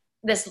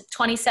this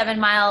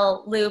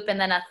 27-mile loop and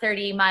then a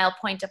 30-mile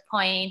point to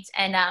point.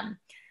 And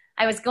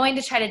I was going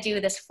to try to do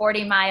this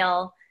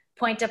 40-mile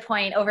point to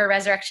point over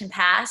Resurrection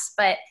Pass,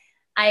 but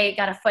I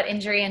got a foot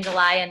injury in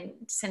July, and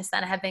since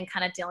then I have been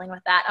kind of dealing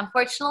with that,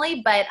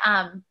 unfortunately. But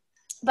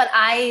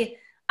I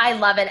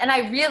love it, and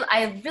I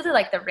really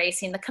like the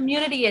racing. The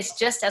community is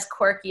just as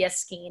quirky as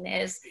skiing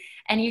is,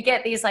 and you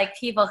get these like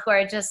people who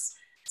are just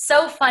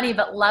so funny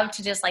but love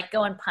to just like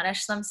go and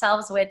punish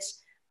themselves, which,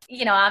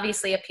 you know,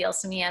 obviously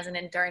appeals to me as an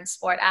endurance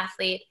sport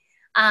athlete.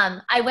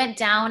 I went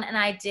down and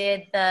I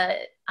did the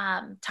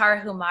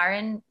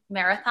Tarahumara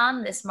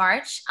Marathon this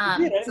March. I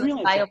didn't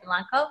realize Bio that.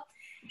 Blanco.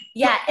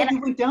 Yeah. And you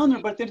went down there,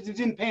 but it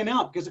didn't pan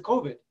out because of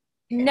COVID.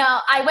 No,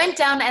 I went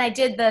down and I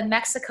did the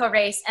Mexico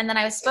race, and then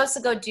I was supposed to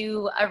go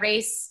do a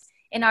race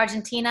in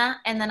Argentina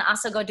and then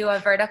also go do a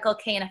vertical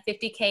K and a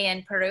 50K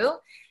in Peru.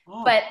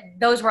 Oh. But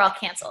those were all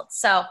canceled.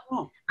 So,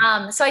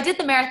 so I did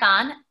the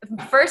marathon,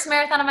 first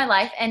marathon of my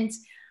life, and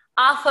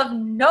off of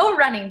no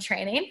running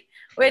training,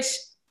 which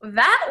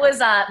that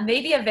was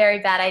maybe a very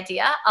bad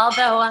idea.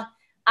 Although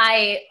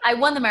I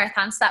won the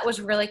marathon, so that was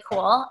really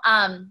cool.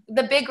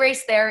 The big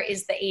race there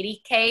is the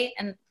 80K,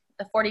 and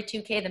the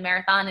 42K, the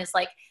marathon, is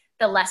like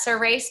the lesser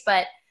race,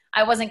 but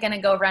I wasn't going to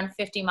go run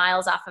 50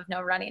 miles off of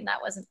no running. I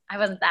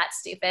wasn't that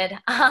stupid.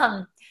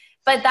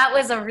 But that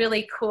was a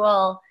really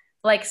cool,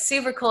 like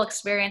super cool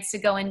experience to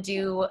go and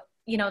do,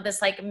 you know,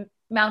 this like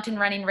mountain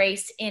running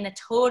race in a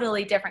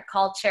totally different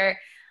culture.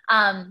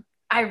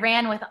 I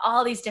ran with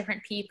all these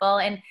different people,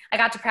 and I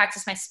got to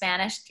practice my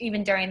Spanish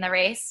even during the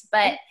race.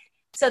 But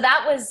so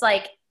that was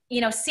like,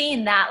 you know,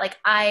 seeing that, like,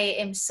 I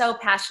am so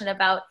passionate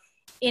about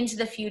into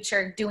the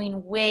future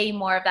doing way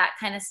more of that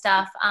kind of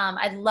stuff.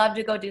 I'd love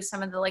to go do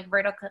some of the like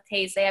vertical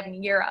Ks they have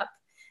in Europe,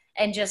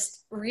 and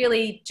just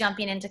really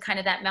jumping into kind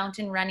of that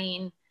mountain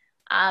running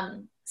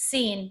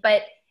scene.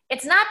 But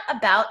it's not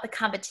about the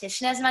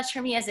competition as much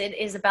for me as it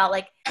is about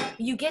like,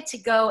 you get to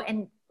go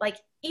and like,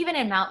 even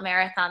in Mount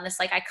Marathon, this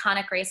like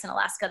iconic race in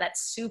Alaska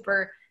that's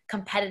super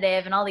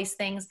competitive and all these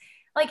things,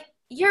 like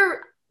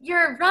you're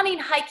running,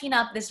 hiking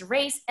up this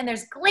race, and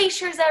there's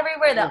glaciers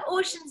everywhere, the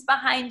ocean's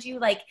behind you.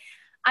 Like,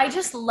 I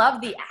just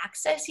love the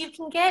access you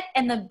can get,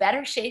 and the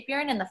better shape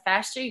you're in and the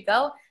faster you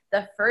go,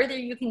 the further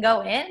you can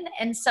go in.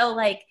 And so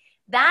like,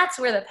 that's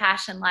where the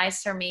passion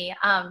lies for me.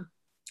 And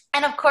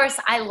of course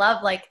I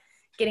love like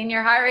getting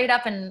your heart rate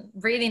up and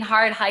breathing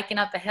hard, hiking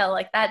up a hill.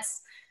 Like that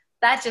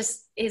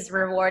just is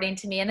rewarding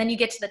to me. And then you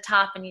get to the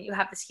top and you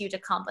have this huge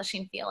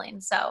accomplishing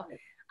feeling. So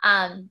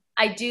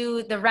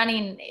the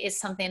running is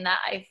something that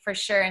I for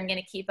sure am going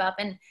to keep up.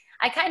 And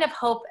I kind of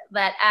hope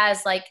that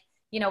as like,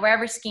 you know,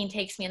 wherever skiing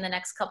takes me in the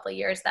next couple of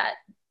years, that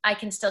I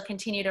can still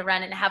continue to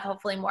run and have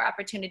hopefully more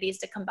opportunities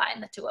to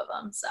combine the two of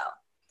them. So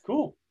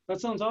cool.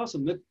 That sounds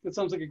awesome. That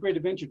sounds like a great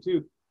adventure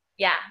too.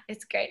 Yeah,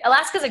 it's great.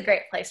 Alaska's a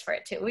great place for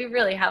it too. We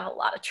really have a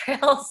lot of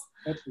trails.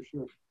 That's for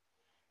sure.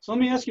 So let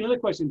me ask you another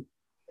question.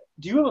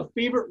 Do you have a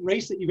favorite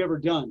race that you've ever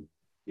done?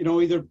 You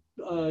know, either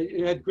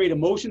you had great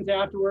emotions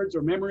afterwards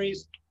or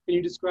memories. Can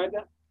you describe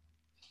that?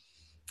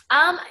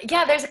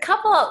 Yeah, there's a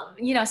couple,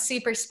 you know,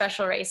 super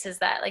special races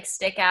that like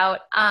stick out.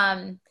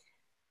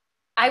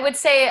 I would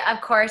say,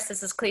 of course,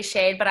 this is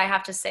cliched, but I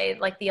have to say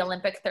like the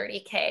Olympic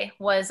 30K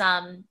was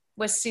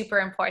super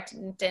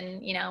important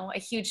and, you know, a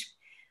huge,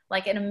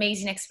 like an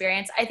amazing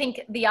experience. I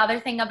think the other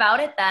thing about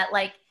it that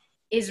like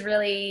is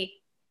really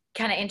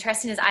kind of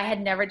interesting is I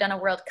had never done a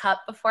World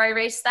Cup before I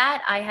raced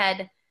that. I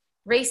had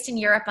raced in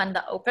Europe on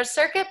the Open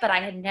circuit, but I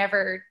had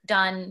never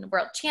done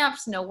World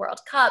Champs, no World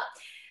Cup.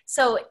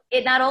 So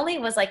it not only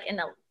was like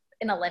an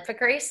Olympic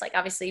race, like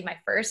obviously my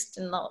first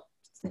and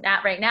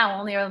not right now,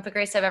 only Olympic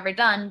race I've ever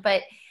done,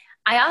 but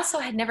I also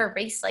had never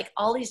raced like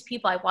all these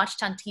people I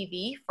watched on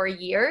TV for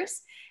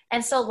years.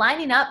 And so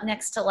lining up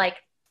next to like,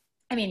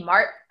 I mean,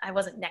 I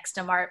wasn't next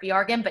to Marit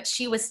Bjorgen, but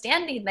she was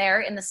standing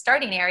there in the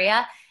starting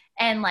area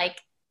and like,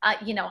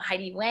 you know,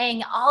 Heidi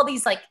Wang, all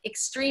these like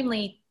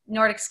extremely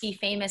Nordic ski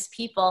famous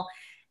people.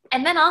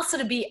 And then also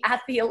to be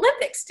at the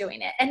Olympics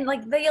doing it. And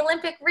like the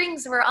Olympic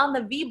rings were on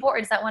the V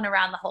boards that went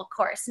around the whole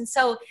course. And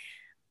so,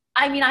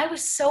 I mean, I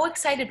was so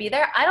excited to be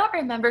there. I don't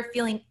remember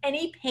feeling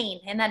any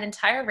pain in that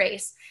entire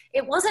race.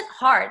 It wasn't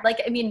hard.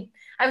 Like, I mean,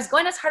 I was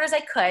going as hard as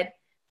I could,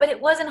 but it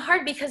wasn't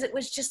hard because it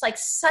was just like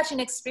such an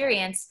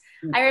experience.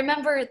 I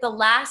remember the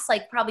last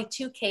like probably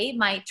 2K,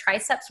 my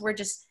triceps were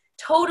just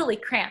totally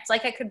cramped.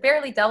 Like I could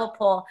barely double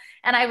pull.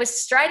 And I was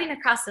striding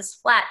across this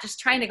flat, just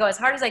trying to go as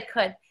hard as I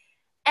could.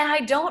 And I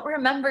don't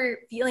remember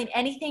feeling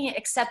anything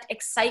except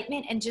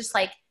excitement and just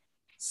like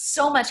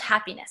so much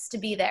happiness to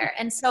be there.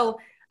 And so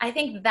I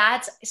think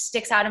that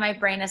sticks out in my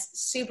brain as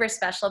super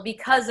special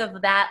because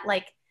of that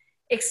like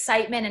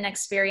excitement and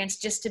experience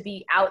just to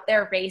be out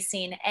there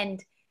racing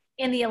and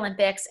in the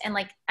Olympics. And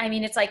like, I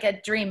mean, it's like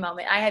a dream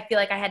moment. I feel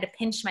like I had to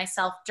pinch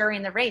myself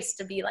during the race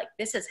to be like,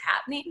 this is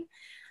happening.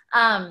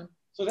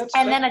 So that's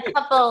then a good.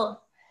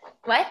 couple,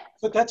 what?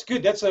 But that's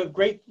good. That's a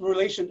great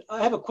relation.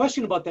 I have a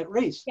question about that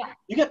race. Yeah.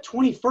 You got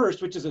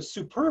 21st, which is a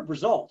superb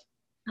result.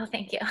 Oh,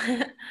 thank you.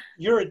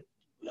 You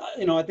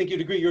know, I think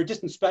you'd agree, you're a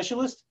distance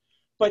specialist,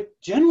 but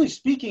generally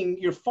speaking,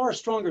 you're far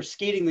stronger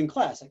skating than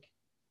classic.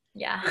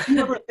 Yeah. Did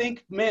you ever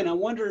think, man, I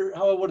wonder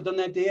how I would have done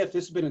that day if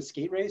this had been a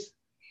skate race?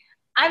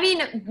 I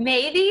mean,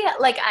 maybe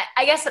like,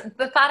 I guess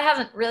the thought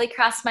hasn't really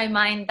crossed my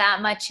mind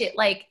that much. It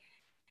like,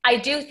 I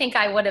do think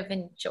I would have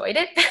enjoyed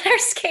it better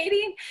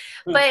skating,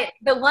 but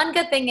the one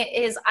good thing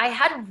is I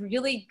had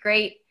really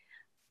great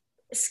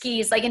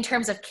skis, like in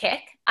terms of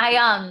kick.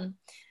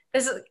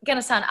 This is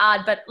gonna sound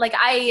odd, but like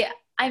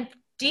I'm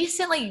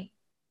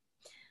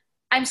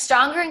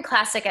stronger in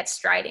classic at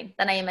striding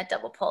than I am at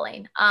double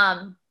pulling.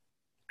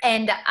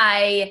 And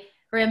I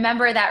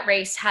remember that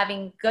race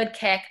having good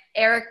kick.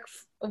 Eric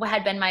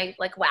had been my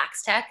like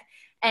wax tech.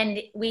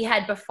 And we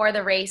had before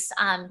the race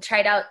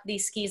tried out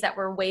these skis that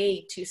were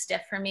way too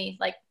stiff for me,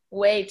 like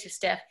way too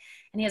stiff.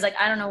 And he was like,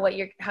 I don't know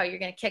how you're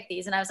going to kick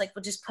these. And I was like,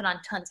 well, just put on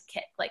tons of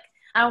kick. Like,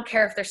 I don't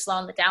care if they're slow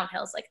on the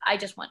downhills. Like, I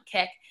just want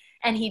kick.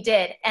 And he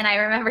did. And I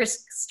remember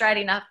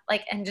striding up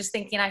like, and just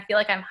thinking, I feel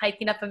like I'm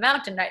hiking up a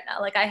mountain right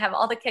now. Like I have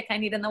all the kick I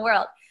need in the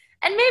world.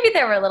 And maybe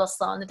they were a little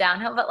slow on the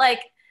downhill, but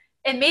like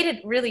it made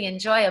it really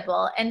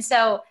enjoyable. And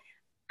so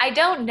I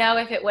don't know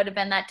if it would have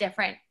been that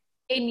different.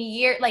 In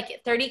year,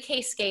 like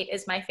 30K skate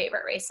is my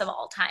favorite race of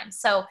all time.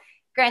 So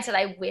granted,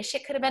 I wish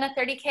it could have been a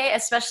 30K,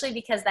 especially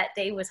because that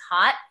day was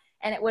hot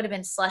and it would have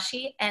been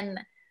slushy and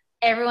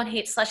everyone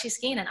hates slushy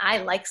skiing and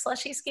I like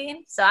slushy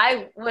skiing. So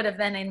I would have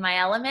been in my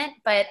element,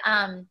 but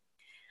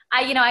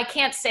I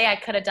can't say I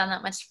could have done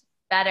that much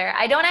better.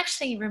 I don't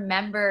actually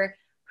remember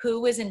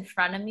who was in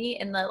front of me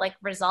in the like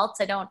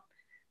results. I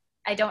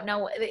don't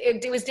know.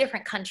 It was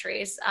different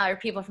countries or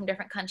people from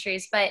different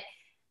countries, but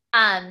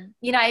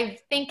I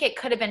think it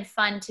could have been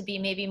fun to be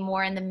maybe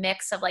more in the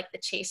mix of like the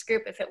chase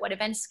group if it would have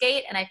been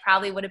skate, and I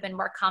probably would have been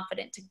more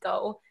confident to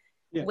go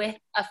with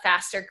a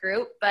faster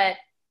group. But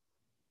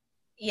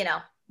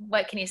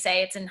what can you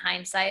say? It's in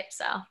hindsight.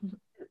 So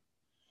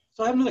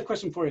I have another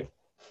question for you.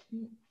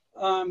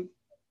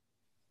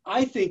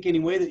 I think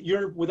anyway that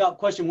you're without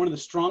question one of the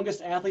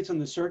strongest athletes on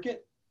the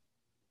circuit.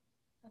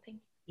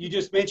 You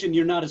just mentioned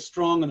you're not as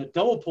strong on a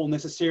double pull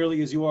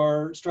necessarily as you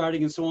are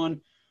striding and so on.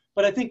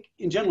 But I think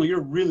in general,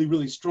 you're really,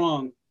 really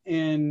strong.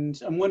 and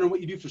I'm wondering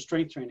what you do for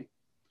strength training.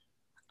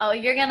 Oh,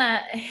 you're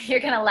gonna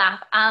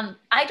laugh.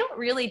 I don't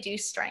really do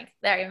strength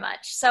very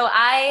much. So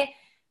I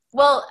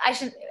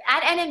should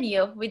at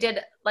NMU we did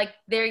like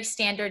very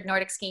standard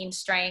Nordic skiing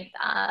strength.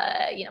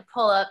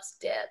 Pull-ups,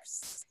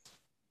 dips,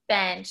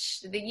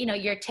 bench,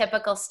 your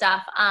typical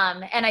stuff.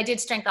 And I did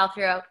strength all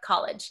throughout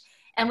college.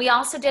 And we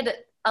also did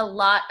a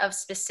lot of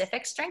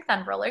specific strength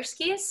on roller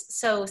skis.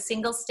 So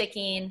single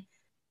sticking,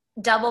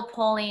 double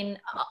pulling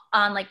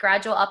on like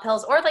gradual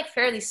uphills or like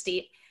fairly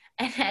steep.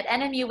 And at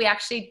NMU, we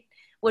actually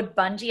would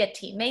bungee a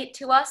teammate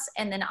to us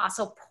and then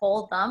also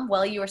pull them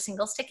while you were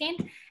single sticking.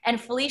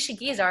 And Felicia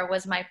Gizar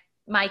was my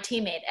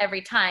teammate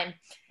every time.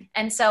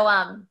 And so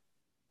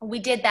we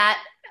did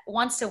that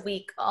once a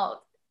week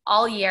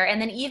all year.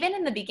 And then even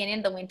in the beginning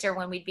of the winter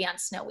when we'd be on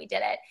snow, we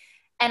did it.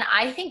 And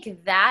I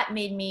think that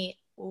made me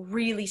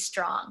really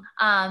strong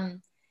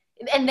and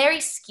very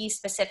ski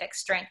specific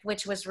strength,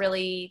 which was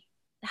really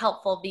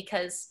helpful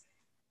because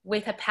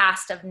with a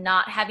past of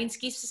not having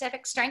ski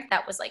specific strength,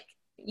 that was like,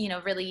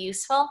 really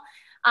useful.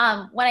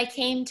 When I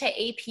came to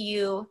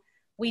APU,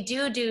 we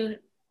do,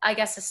 I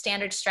guess, a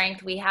standard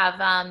strength. We have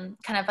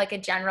kind of like a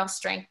general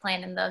strength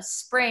plan in the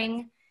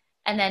spring,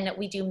 and then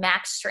we do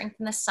max strength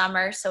in the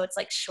summer. So it's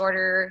like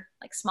shorter,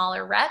 like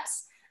smaller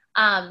reps,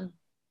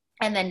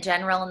 and then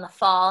general in the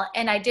fall.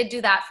 And I did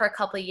do that for a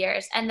couple of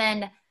years. And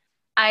then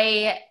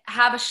I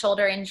have a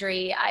shoulder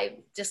injury. I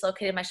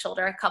dislocated my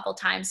shoulder a couple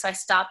times. So I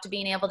stopped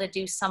being able to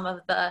do some of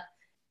the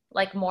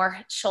like more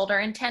shoulder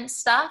intense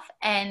stuff.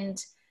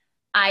 And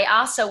I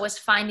also was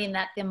finding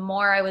that the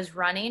more I was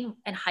running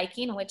and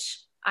hiking,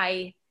 which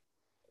I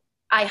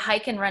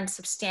hike and run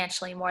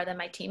substantially more than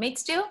my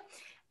teammates do.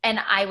 And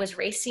I was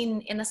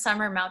racing in the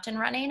summer, mountain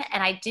running,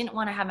 and I didn't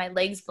want to have my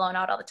legs blown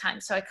out all the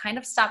time. So I kind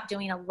of stopped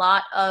doing a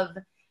lot of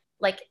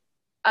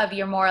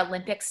your more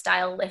Olympic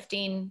style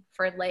lifting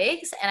for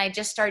legs. And I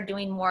just started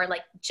doing more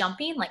like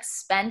jumping, like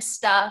spend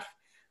stuff,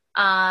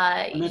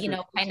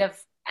 kind of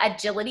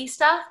agility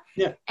stuff.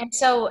 Yeah. And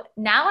so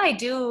now I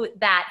do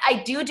that.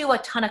 I do a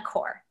ton of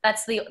core.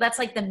 That's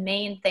like the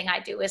main thing I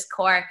do is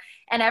core.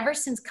 And ever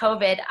since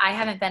COVID, I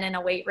haven't been in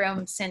a weight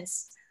room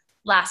since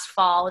last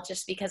fall,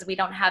 just because we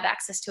don't have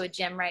access to a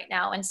gym right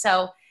now. And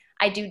so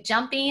I do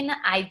jumping,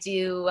 I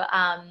do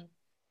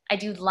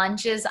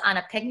lunges on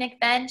a picnic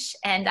bench,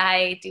 and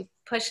I do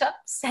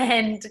push-ups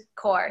and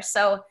core.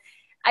 So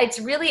it's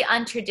really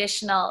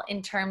untraditional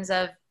in terms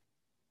of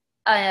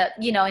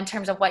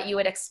what you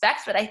would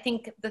expect. But I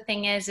think the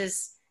thing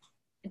is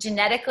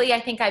genetically, I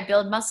think I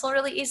build muscle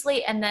really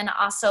easily. And then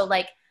also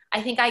like,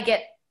 I think I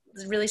get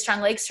really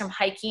strong legs from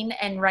hiking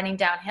and running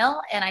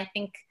downhill. And I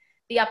think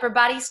the upper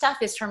body stuff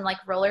is from like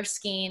roller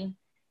skiing.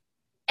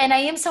 And I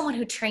am someone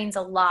who trains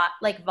a lot,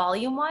 like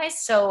volume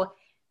wise. So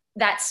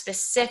that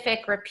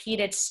specific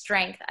repeated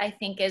strength, I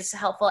think is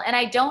helpful. And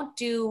I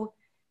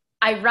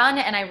run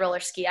and I roller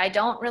ski. I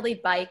don't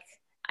really bike.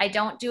 I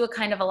don't do a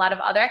lot of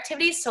other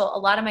activities. So a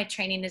lot of my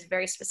training is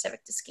very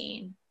specific to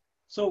skiing.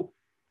 So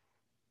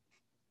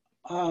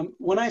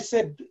when I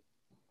said,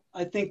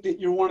 I think that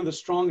you're one of the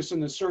strongest in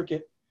the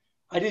circuit,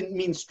 I didn't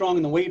mean strong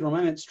in the weight room.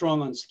 I meant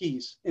strong on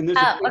skis. And there's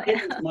a big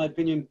difference, in my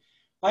opinion.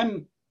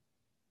 There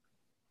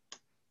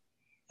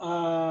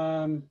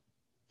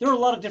are a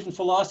lot of different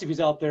philosophies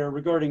out there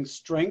regarding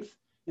strength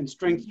and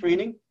strength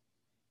training.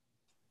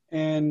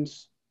 And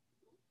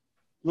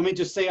let me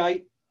just say,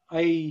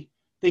 I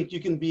think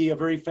you can be a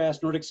very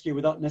fast Nordic skier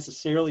without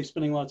necessarily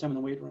spending a lot of time in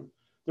the weight room.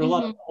 There are a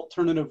lot of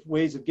alternative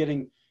ways of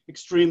getting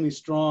extremely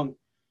strong,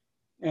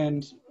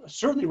 and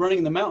certainly running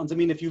in the mountains. I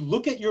mean, if you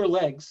look at your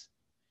legs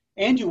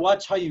and you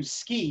watch how you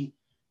ski,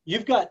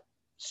 you've got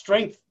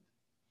strength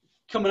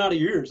coming out of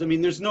your ears. I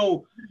mean, it's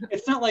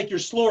not like you're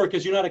slower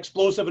because you're not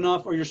explosive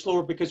enough, or you're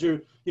slower because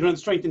you don't have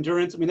strength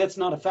endurance. I mean, that's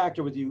not a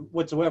factor with you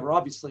whatsoever,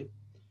 obviously.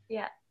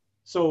 Yeah.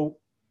 So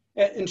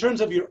in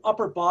terms of your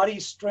upper body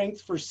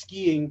strength for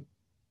skiing,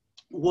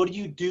 what do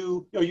you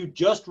do? Are you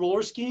just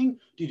roller skiing?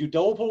 Do you do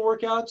double pole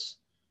workouts?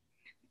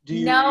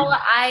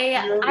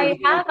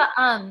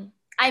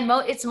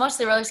 It's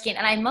mostly roller skiing,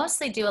 and I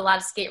mostly do a lot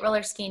of skate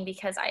roller skiing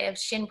because I have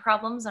shin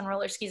problems on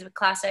roller skis with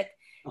Classic.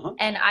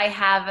 And I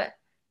have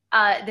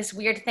this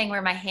weird thing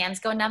where my hands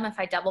go numb if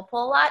I double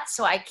pull a lot.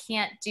 So I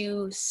can't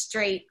do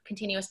straight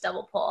continuous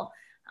double pull,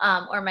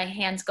 or my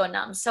hands go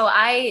numb. So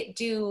I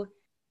do,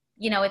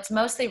 it's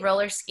mostly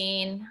roller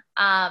skiing.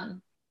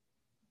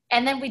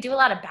 And then we do a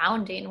lot of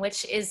bounding,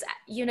 which is,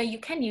 you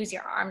can use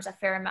your arms a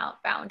fair amount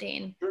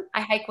bounding. Sure.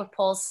 I hike with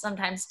poles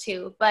sometimes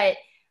too. But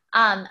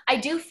I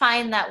do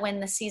find that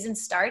when the season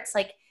starts,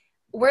 like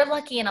we're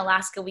lucky in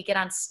Alaska, we get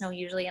on snow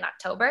usually in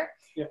October.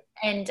 Yeah.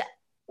 And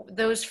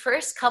those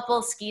first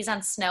couple skis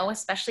on snow,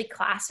 especially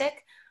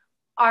Classic,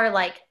 are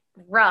like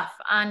rough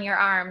on your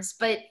arms.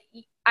 But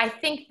I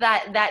think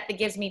that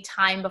gives me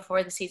time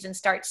before the season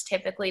starts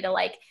typically to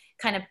like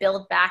kind of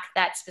build back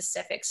that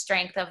specific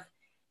strength of,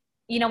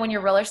 when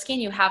you're roller skiing,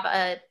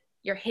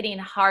 you're hitting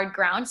hard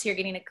ground. So you're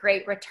getting a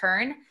great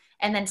return.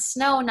 And then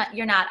snow,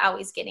 you're not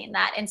always getting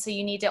that. And so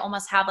you need to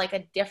almost have like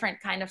a different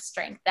kind of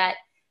strength that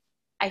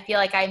I feel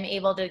like I'm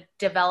able to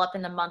develop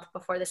in the month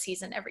before the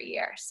season every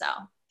year. So.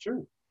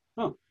 Sure.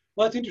 Oh,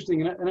 well, that's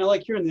interesting. And I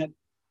like hearing that.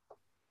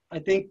 I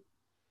think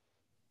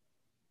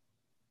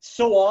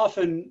so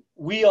often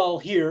we all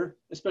hear,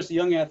 especially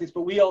young athletes,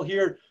 but we all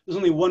hear there's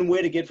only one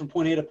way to get from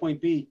point A to point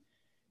B.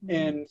 Mm-hmm.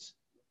 And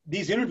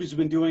these interviews we've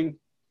been doing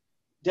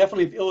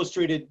definitely have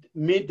illustrated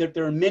that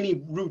there are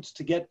many routes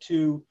to get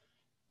to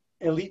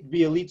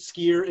be elite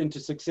skier into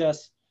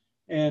success.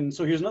 And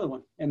so here's another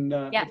one. And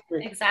yeah,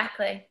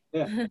 exactly.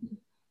 Yeah.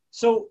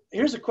 So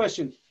here's a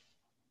question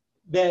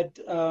that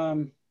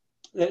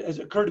that has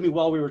occurred to me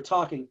while we were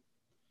talking.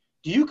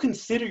 Do you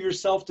consider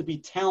yourself to be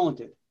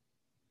talented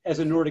as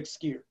a Nordic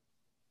skier?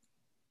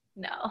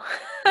 No.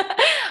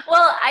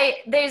 Well,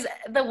 there's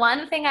the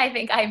one thing I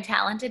think I'm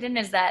talented in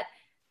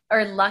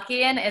or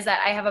lucky in, is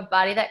that I have a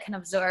body that can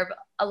absorb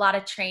a lot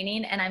of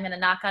training, and I'm going to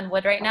knock on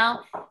wood right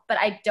now, but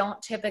I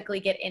don't typically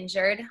get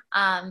injured.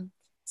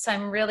 So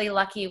I'm really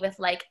lucky with,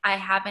 like, I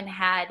haven't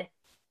had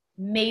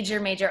major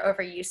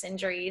overuse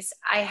injuries.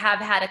 I have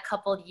had a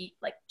couple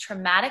like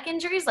traumatic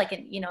injuries, like,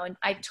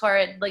 I tore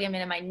a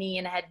ligament in my knee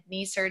and had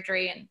knee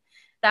surgery, and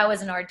that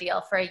was an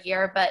ordeal for a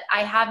year, but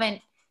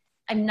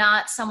I'm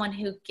not someone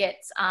who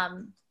gets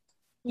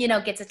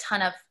a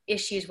ton of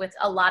issues with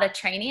a lot of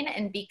training.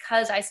 And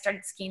because I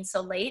started skiing so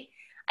late,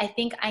 I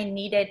think I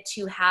needed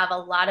to have a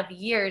lot of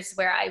years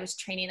where I was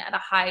training at a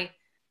high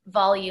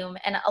volume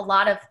and a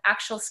lot of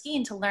actual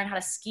skiing to learn how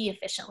to ski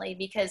efficiently.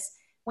 Because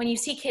when you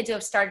see kids who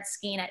have started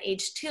skiing at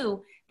age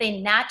 2, they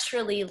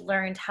naturally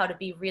learned how to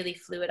be really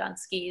fluid on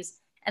skis.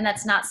 And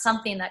that's not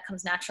something that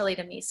comes naturally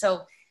to me.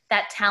 So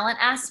that talent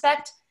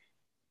aspect,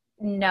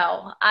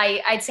 no,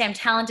 I'd say I'm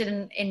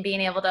talented in being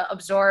able to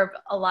absorb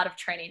a lot of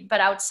training. But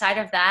outside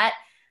of that,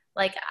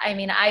 like, I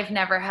mean, I've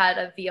never had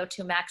a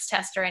VO2 max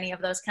test or any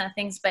of those kind of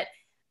things, but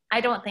I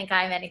don't think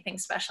I have anything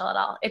special at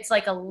all. It's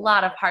like a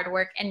lot of hard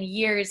work and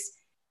years.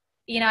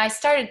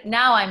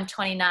 Now I'm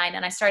 29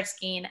 and I started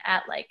skiing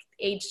at like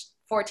age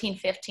 14,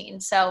 15.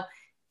 So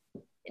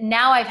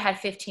now I've had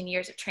 15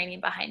 years of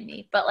training behind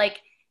me, but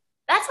like,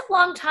 that's a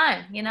long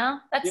time,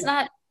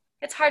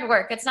 it's hard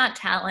work. It's not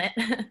talent.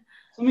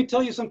 Let me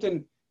tell you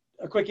something,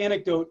 a quick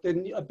anecdote,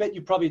 and I bet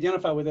you probably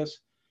identify with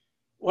this.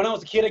 When I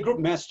was a kid, I grew up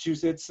in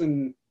Massachusetts,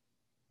 and,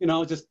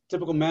 just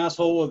typical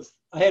masshole.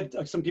 I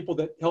had some people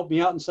that helped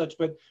me out and such,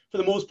 but for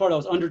the most part, I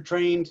was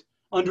undertrained,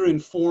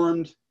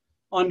 underinformed,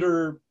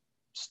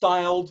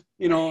 understyled,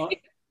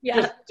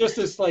 Yeah. just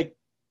this like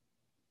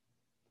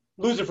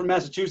loser from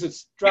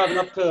Massachusetts driving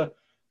up to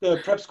the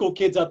prep school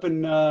kids up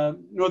in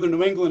northern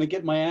New England and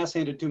getting my ass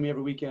handed to me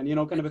every weekend,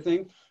 kind of a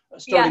thing,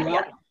 starting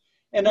out.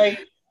 And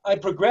I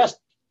progressed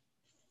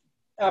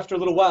after a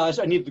little while.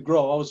 I needed to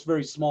grow. I was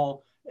very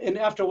small. And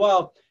after a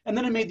while, and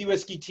then I made the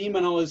US ski team,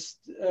 and I was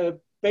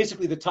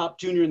basically the top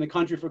junior in the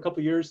country for a couple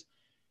of years.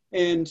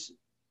 And,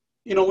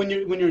 when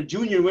you're a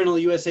junior winning all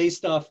the USA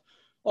stuff,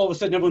 all of a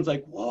sudden everyone's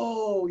like,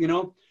 whoa,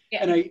 Yeah.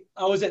 And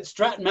I was at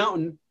Stratton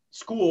Mountain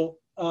School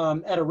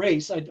at a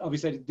race. I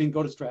didn't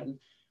go to Stratton,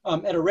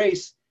 at a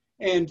race.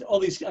 And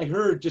I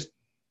heard just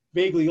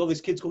vaguely all these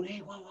kids going,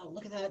 hey, wow,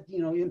 look at that,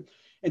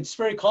 and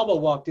Sperry Caldwell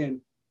walked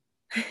in.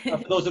 For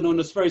those that don't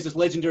know, Sperry's this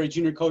legendary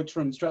junior coach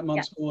from Stratton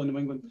Mountain School in New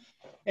England.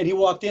 And he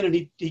walked in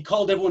and he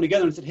called everyone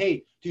together and said, hey,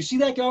 do you see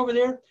that guy over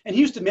there? And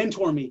he used to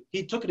mentor me.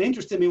 He took an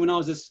interest in me when I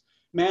was this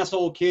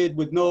masshole kid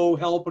with no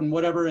help and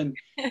whatever. And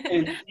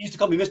he used to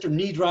call me Mr.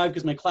 Knee Drive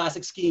because my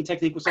classic skiing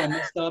technique was all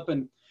messed up.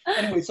 And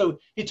anyway, so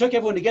he took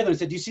everyone together and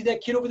said, do you see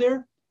that kid over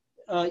there?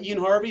 Ian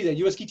Harvey, the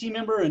US ski team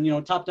member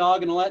and, top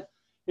dog and all that.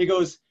 He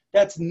goes,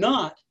 that's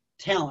not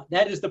talent.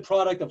 That is the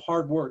product of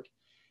hard work.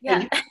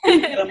 Yeah.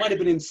 And I might have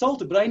been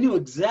insulted, but I knew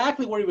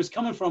exactly where he was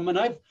coming from. And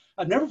I've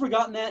never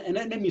forgotten that. And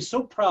that made me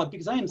so proud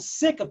because I am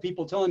sick of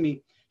people telling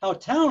me how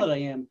talented I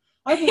am.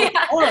 I've worked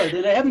hard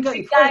and I haven't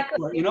gotten credit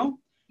for it,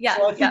 Yeah.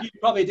 So I think you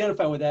probably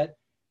identify with that.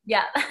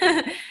 Yeah.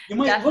 You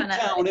might look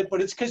talented, but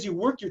it's because you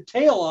worked your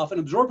tail off and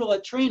absorbed all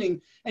that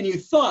training. And you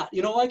thought,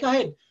 like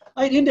I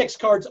had index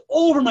cards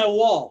over my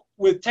wall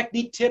with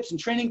technique tips and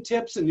training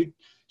tips. And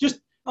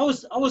I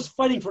was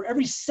fighting for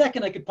every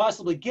second I could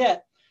possibly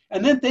get.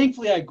 And then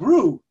thankfully I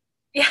grew.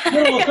 Yeah. And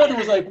then all of a sudden it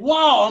was like,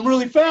 wow, I'm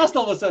really fast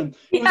all of a sudden.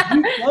 It was a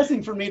huge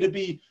blessing for me to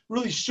be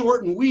really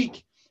short and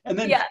weak and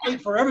then fight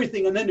for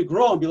everything and then to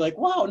grow and be like,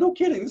 wow, no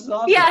kidding. This is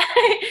awesome. Yeah.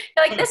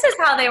 Like, this is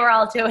how they were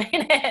all doing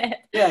it.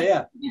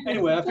 Yeah.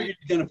 Anyway, I figured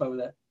you'd identify with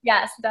that.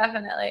 Yes,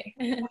 definitely.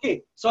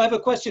 Okay, so I have a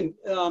question.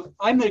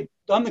 I'm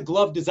the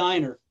glove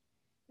designer.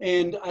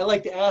 And I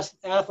like to ask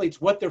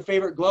athletes what their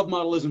favorite glove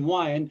model is and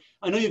why. And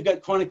I know you've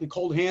got chronically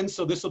cold hands,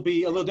 so this will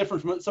be a little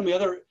different from some of the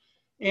other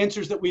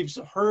answers that we've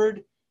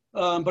heard,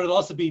 but it'll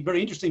also be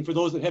very interesting for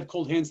those that have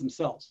cold hands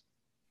themselves.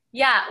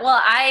 Yeah, well,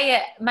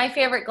 my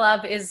favorite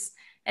glove is,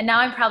 and now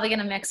I'm probably going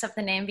to mix up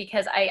the name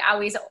because I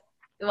always,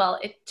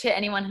 to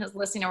anyone who's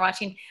listening or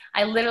watching,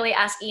 I literally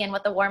ask Ian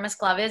what the warmest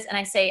glove is, and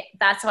I say,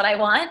 that's what I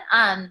want.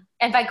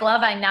 And by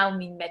glove, I now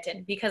mean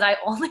mitten because I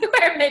only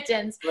wear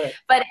mittens. Right.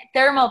 But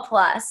Thermo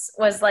Plus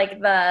was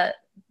like the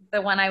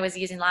one I was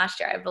using last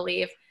year, I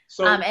believe.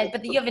 So,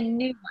 but you have a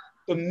new one.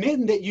 the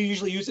mitten that you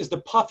usually use is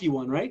the puffy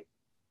one, right?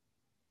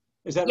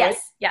 Is that right?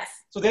 Yes.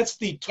 So that's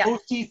the Yeah.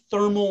 Toasty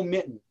thermal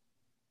mitten.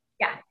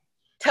 Yeah.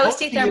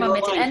 Toasty thermal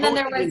mitten. And then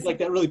there was like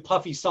that really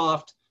puffy,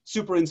 soft,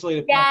 super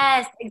insulated.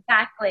 Yes,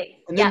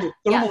 exactly. And then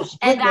the Yeah. thermal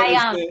split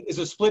And mitt is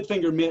a split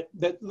finger mitt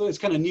that is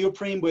kind of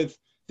neoprene with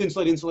thin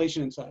slate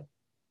insulation inside.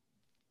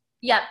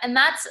 Yeah, and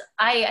that's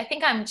I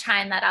think I'm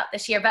trying that out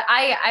this year. But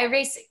I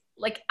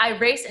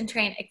race and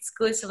train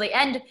exclusively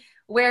and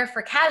wear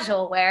for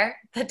casual wear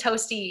the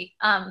Toasty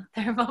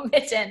thermal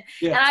mitten,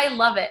 Yeah. and I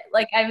love it.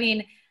 Like, I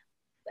mean,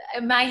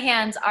 my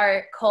hands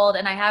are cold,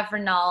 and I have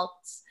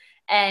Renault's,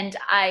 and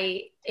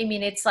I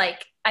mean, it's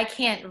like I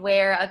can't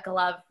wear a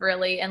glove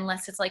really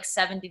unless it's like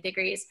 70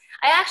 degrees.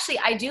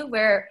 I do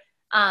wear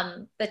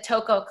the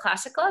Toco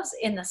classic gloves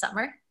in the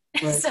summer.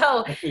 Right.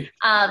 So,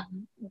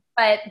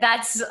 but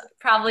that's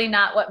probably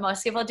not what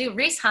most people do.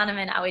 Reese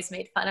Hahnemann always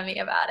made fun of me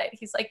about it.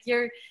 He's like,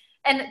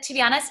 and to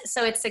be honest,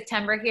 so it's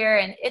September here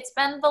and it's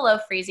been below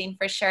freezing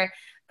for sure.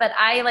 But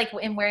I like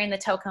am wearing the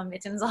Toco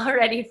mittens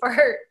already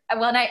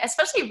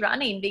especially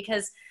running,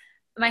 because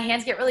my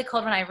hands get really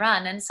cold when I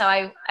run. And so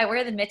I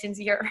wear the mittens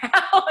year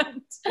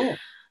round. Cool.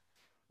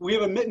 We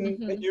have a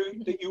mitten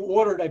that you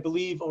ordered, I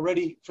believe,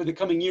 already for the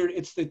coming year.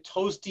 It's the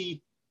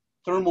Toasty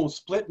thermal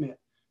split mitt.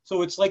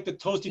 So it's like the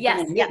Toasty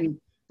thermal mitten,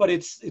 but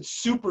it's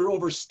super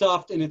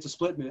overstuffed and it's a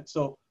split mitt.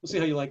 So we'll see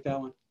how you like that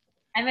one.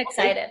 I'm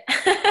excited.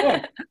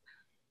 Okay.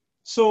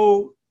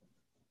 So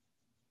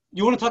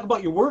you want to talk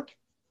about your work?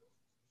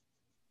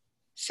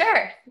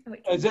 Sure.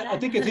 I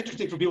think it's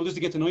interesting for people just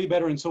to get to know you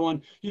better and so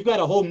on. You've got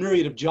a whole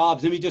myriad of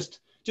jobs. Let me just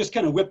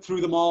kind of whip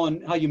through them all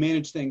and how you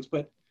manage things.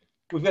 But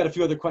we've got a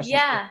few other questions.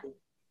 Yeah.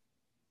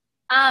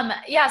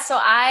 So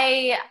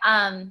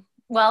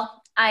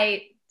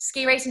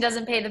ski racing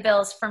doesn't pay the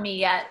bills for me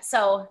yet.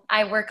 So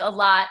I work a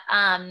lot.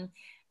 And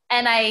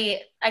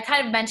I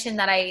kind of mentioned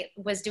that I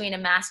was doing a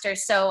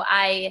master's. So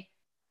I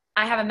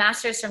have a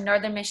master's from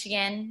Northern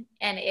Michigan,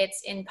 and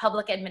it's in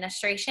public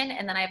administration.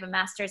 And then I have a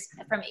master's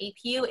from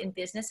APU in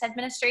business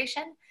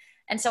administration.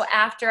 And so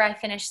after I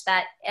finished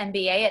that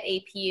MBA at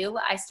APU,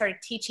 I started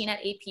teaching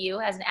at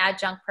APU as an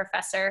adjunct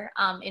professor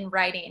in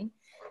writing.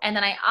 And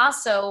then I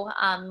also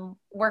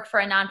work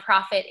for a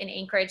nonprofit in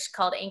Anchorage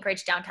called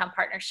Anchorage Downtown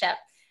Partnership.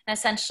 And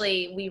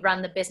essentially, we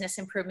run the business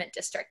improvement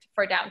district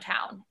for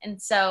downtown.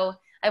 And so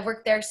I've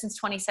worked there since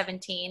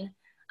 2017.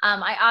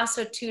 I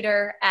also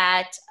tutor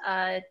at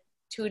a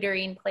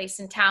tutoring place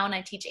in town.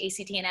 I teach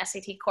ACT and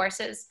SAT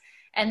courses.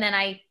 And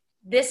then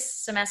this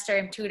semester,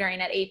 I'm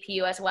tutoring at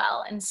APU as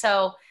well. And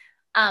so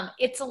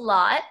it's a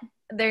lot.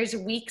 There's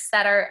weeks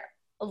that are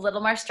a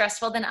little more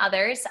stressful than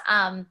others.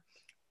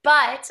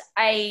 But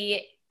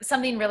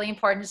something really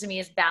important to me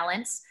is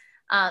balance,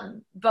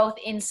 both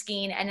in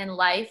skiing and in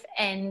life.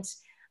 And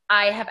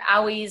I have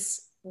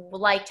always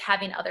liked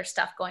having other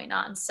stuff going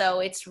on. So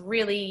it's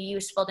really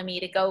useful to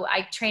me to go,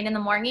 I train in the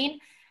morning,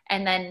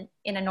 and then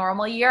in a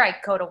normal year, I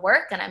go to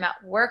work and I'm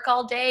at work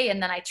all day,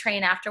 and then I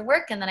train after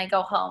work, and then I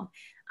go home.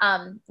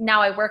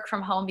 Now I work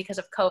from home because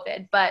of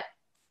COVID, but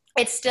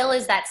it still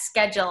is that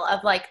schedule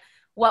of like,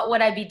 what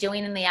would I be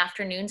doing in the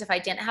afternoons if I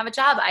didn't have a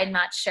job? I'm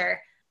not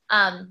sure.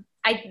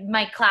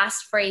 My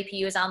class for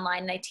APU is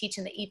online and I teach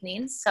in the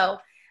evenings. So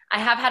I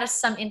have had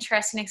some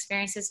interesting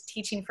experiences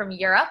teaching from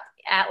Europe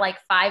at like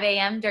 5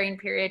 a.m. during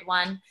period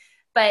one.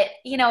 But,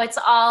 it's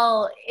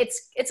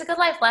a good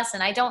life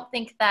lesson. I don't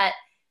think that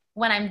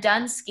when I'm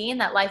done skiing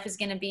that life is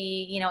going to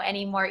be,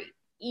 any more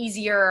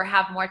easier or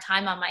have more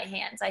time on my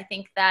hands. I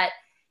think that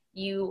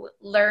you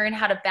learn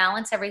how to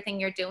balance everything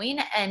you're doing.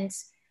 And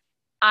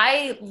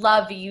I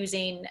love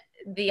using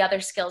the other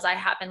skills I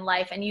have in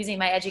life and using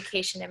my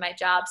education in my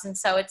jobs. And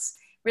so it's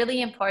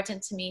really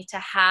important to me to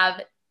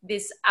have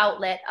this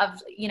outlet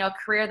of, a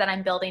career that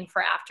I'm building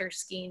for after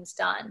skiing's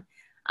done.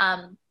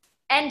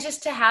 And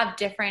just to have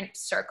different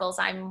circles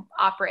I'm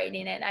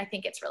operating in. I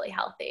think it's really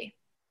healthy.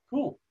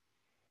 Cool.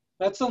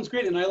 That sounds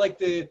great. And I like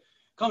the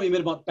comment you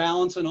made about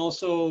balance and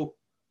also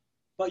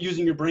about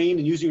using your brain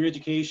and using your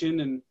education.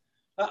 And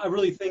I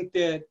really think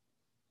that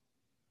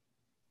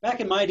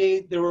back in my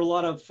day, there were a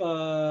lot of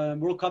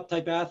World Cup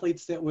type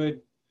athletes that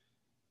would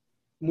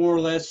more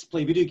or less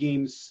play video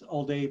games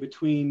all day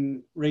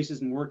between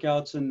races and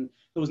workouts. And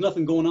there was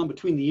nothing going on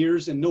between the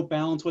years and no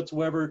balance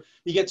whatsoever.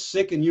 You get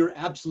sick and you're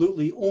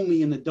absolutely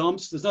only in the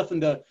dumps. There's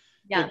nothing to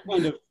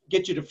kind of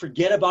get you to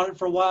forget about it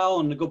for a while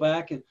and to go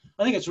back. And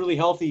I think it's really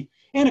healthy.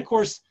 And of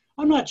course,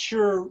 I'm not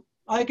sure,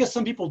 I guess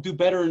some people do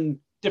better in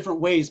different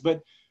ways,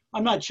 but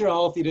I'm not sure how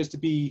healthy it is to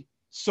be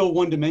so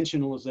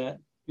one-dimensional as that,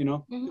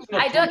 Mm-hmm.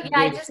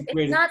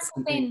 It's not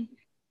something,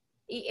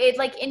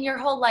 like in your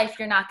whole life,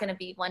 you're not going to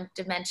be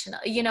one-dimensional.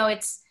 I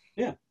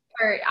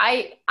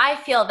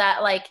feel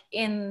that like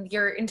in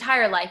your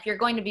entire life, you're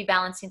going to be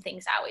balancing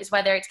things always,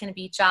 whether it's going to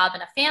be job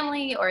and a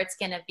family, or it's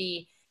going to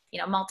be,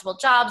 multiple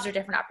jobs or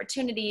different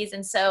opportunities.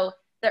 And so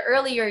the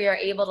earlier you're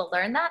able to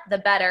learn that, the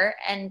better.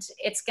 And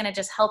it's going to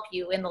just help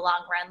you in the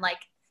long run. Like,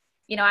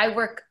 I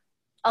work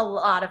a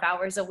lot of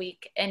hours a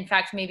week. In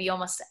fact, maybe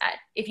almost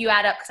if you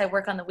add up, because I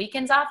work on the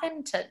weekends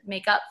often to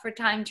make up for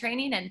time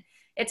training. And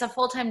it's a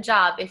full-time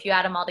job if you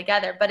add them all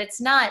together, but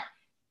it's not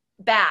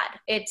bad.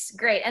 It's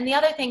great. And the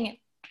other thing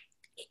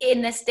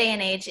in this day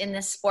and age, in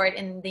this sport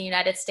in the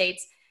United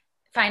States,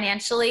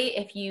 financially,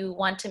 if you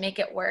want to make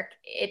it work,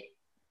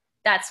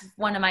 that's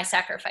one of my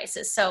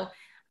sacrifices. So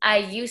I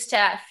used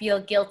to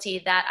feel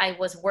guilty that I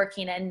was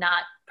working and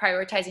not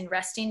prioritizing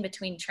resting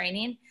between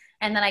training.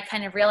 And then I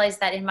kind of realized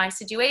that in my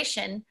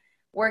situation,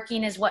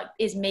 working is what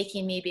is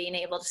making me being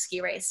able to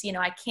ski race. You know,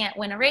 I can't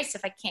win a race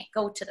if I can't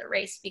go to the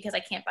race because I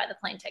can't buy the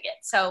plane ticket.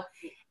 So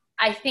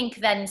I think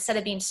that instead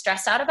of being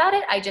stressed out about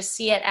it, I just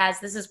see it as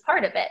this is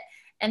part of it.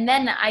 And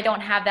then I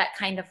don't have that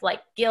kind of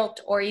like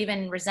guilt or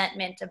even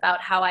resentment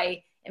about how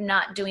I am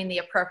not doing the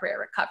appropriate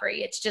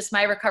recovery. It's just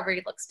my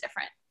recovery looks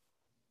different.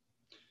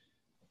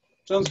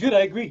 Sounds good.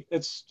 I agree.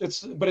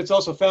 But it's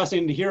also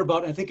fascinating to hear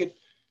about. I think it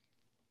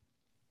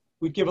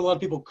would give a lot of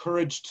people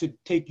courage to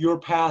take your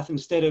path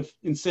instead of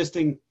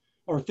insisting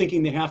or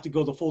thinking they have to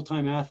go the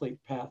full-time athlete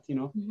path, you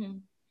know? Mm-hmm.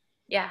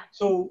 Yeah.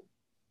 So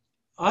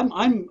I'm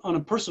on a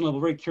personal level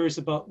very curious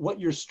about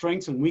what your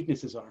strengths and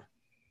weaknesses are.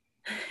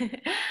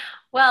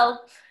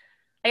 Well,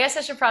 I guess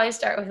I should probably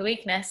start with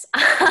weakness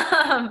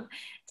to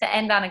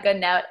end on a good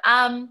note.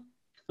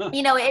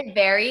 You know, it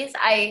varies.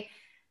 I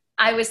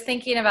was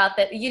thinking about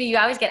that. You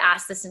always get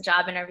asked this in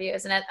job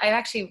interviews, and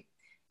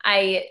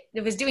I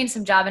was doing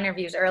some job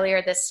interviews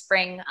earlier this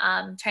spring,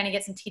 trying to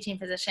get some teaching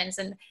positions,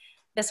 and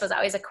this was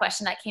always a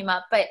question that came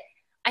up. But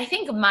I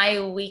think my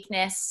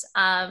weakness,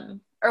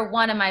 or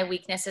one of my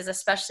weaknesses,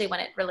 especially when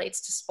it relates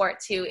to sport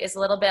too, is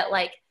a little bit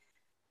like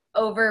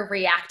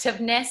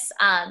overreactiveness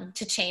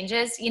to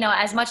changes. You know,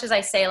 as much as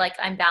I say like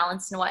I'm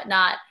balanced and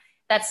whatnot,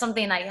 that's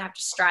something I have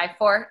to strive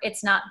for.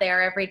 It's not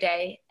there every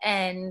day.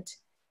 And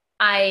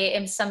I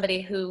am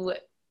somebody who,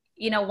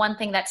 you know, one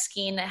thing that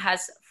skiing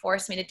has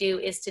forced me to do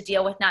is to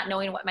deal with not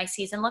knowing what my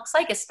season looks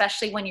like,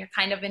 especially when you're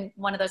kind of in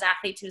one of those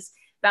athletes who's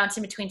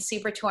bouncing between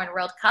Super Tour and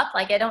World Cup.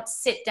 Like I don't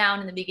sit down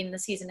in the beginning of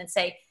the season and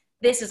say,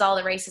 this is all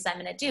the races I'm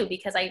going to do,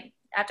 because I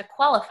have to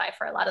qualify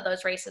for a lot of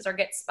those races or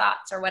get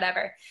spots or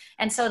whatever.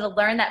 And so to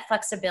learn that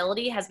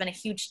flexibility has been a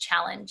huge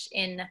challenge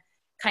in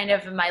kind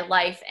of my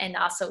life and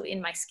also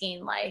in my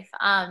skiing life.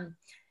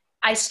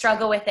 I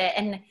struggle with it.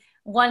 And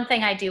one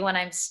thing I do when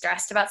I'm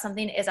stressed about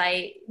something is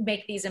I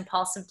make these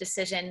impulsive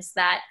decisions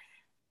that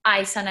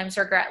I sometimes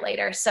regret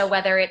later. So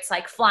whether it's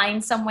like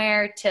flying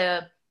somewhere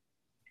to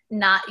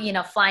not, you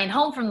know, flying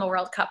home from the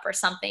World Cup or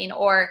something,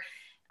 or,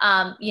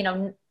 you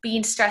know,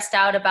 being stressed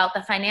out about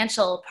the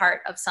financial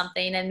part of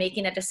something and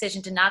making a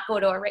decision to not go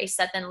to a race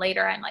that then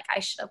later I'm like, I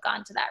should have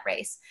gone to that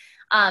race.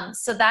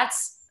 So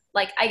that's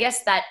like, I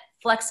guess that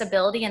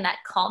flexibility and that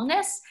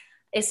calmness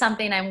is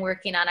something I'm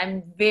working on.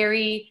 I'm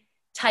very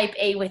type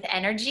A with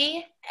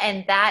energy,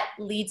 and that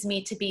leads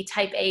me to be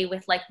type A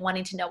with like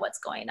wanting to know what's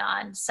going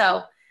on.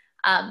 So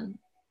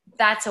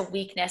that's a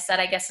weakness that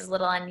I guess is a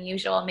little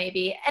unusual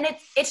maybe. And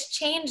it's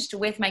changed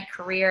with my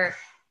career.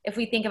 If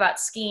we think about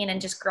skiing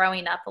and just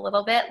growing up a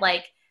little bit,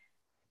 like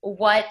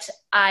what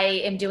I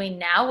am doing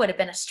now would have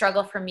been a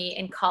struggle for me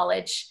in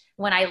college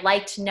when I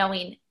liked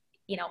knowing,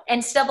 you know,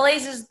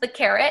 NCAA's is the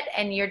carrot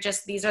and you're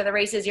just, these are the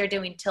races you're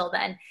doing till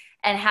then,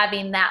 and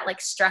having that like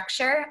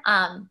structure.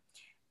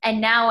 And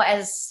now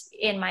as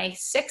in my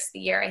 6th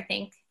year, I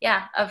think,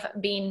 of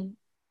being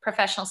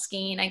professional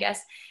skiing, I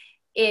guess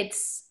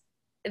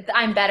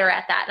I'm better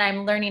at that. And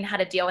I'm learning how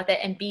to deal with it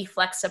and be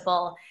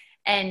flexible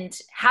and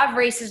have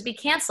races be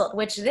canceled,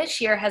 which this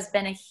year has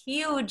been a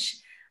huge,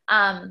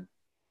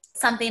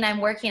 something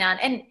I'm working on.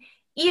 And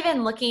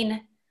even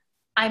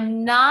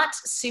I'm not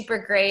super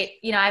great.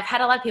 You know, I've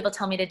had a lot of people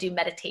tell me to do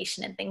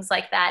meditation and things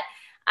like that.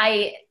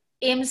 I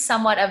am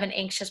somewhat of an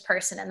anxious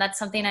person, and that's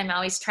something I'm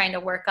always trying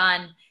to work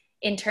on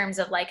in terms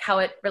of like how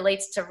it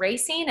relates to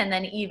racing, and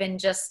then even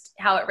just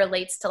how it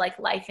relates to like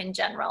life in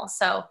general.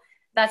 So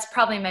that's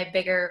probably my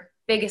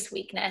biggest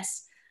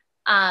weakness.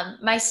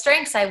 My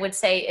strengths, I would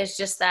say, is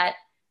just that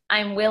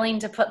I'm willing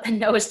to put the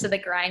nose to the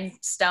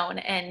grindstone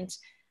and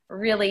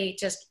really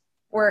just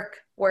work.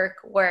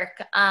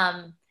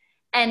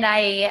 And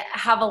I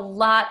have a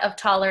lot of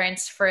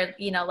tolerance for,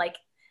 you know, like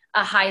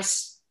a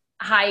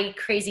high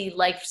crazy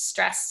life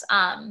stress,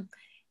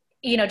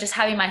 you know, just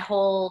having my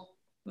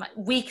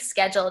week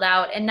scheduled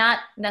out, and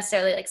not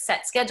necessarily like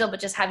set schedule, but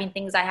just having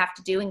things I have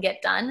to do and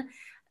get done.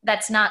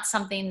 That's not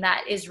something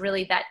that is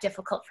really that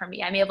difficult for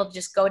me. I'm able to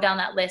just go down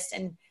that list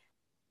and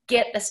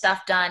get the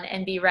stuff done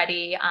and be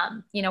ready,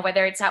 you know,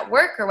 whether it's at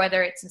work or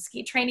whether it's in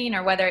ski training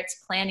or whether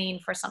it's planning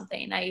for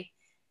something. I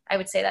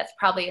would say that's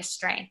probably a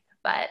strength,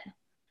 but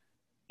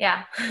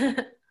yeah.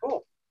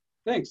 Cool.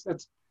 Thanks.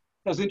 That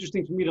was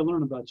interesting for me to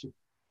learn about you.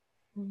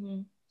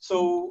 Mm-hmm.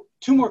 So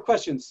 2 more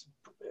questions,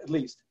 at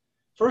least.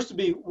 First would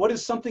be, what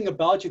is something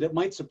about you that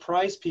might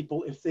surprise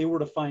people if they were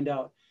to find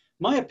out?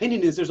 My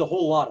opinion is there's a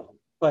whole lot of them,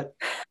 but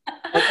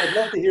I'd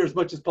love to hear as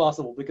much as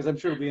possible because I'm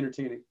sure it'll be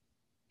entertaining.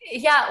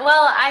 Yeah,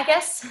 well, I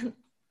guess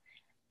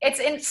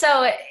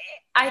so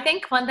I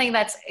think one thing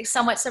that's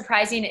somewhat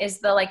surprising is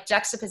the like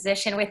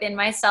juxtaposition within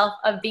myself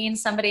of being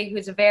somebody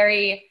who's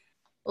very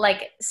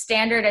like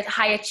standard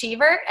high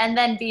achiever and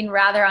then being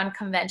rather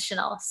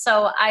unconventional.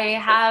 So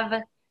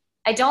I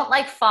don't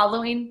like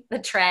following the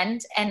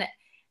trend. And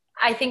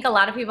I think a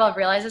lot of people have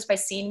realized this by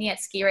seeing me at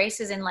ski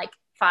races in like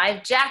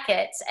 5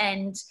 jackets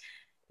and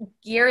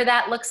gear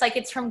that looks like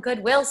it's from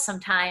Goodwill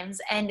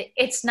sometimes. And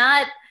it's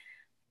not,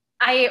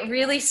 I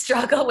really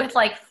struggle with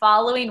like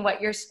following what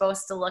you're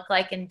supposed to look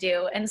like and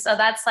do. And so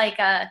that's like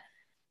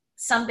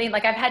something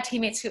like I've had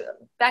teammates who,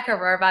 Becca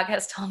Rohrbach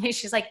has told me,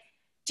 she's like,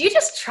 do you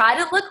just try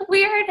to look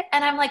weird?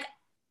 And I'm like,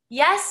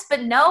 yes,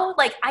 but no,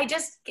 like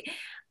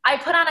I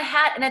put on a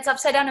hat and it's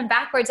upside down and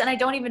backwards and I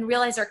don't even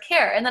realize or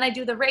care. And then I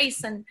do the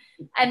race and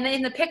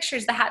in the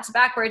pictures, the hat's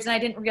backwards and I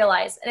didn't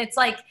realize. And it's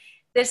like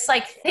this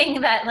like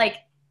thing that like,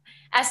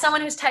 as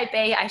someone who's type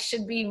A, I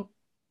should be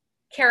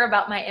care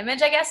about my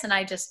image, I guess. And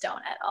I just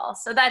don't at all.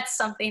 So that's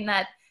something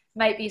that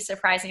might be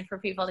surprising for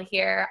people to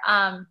hear.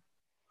 A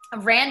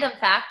random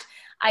fact,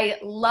 I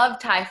love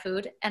Thai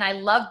food and I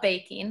love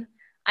baking.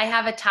 I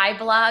have a Thai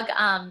blog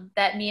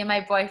that me and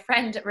my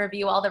boyfriend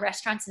review all the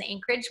restaurants in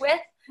Anchorage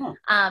with.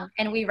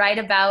 And we write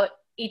about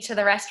each of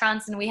the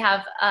restaurants and we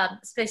have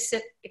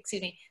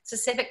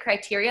specific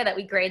criteria that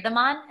we grade them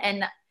on.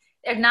 And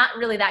they're not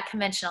really that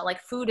conventional.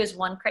 Like food is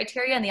one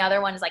criteria and the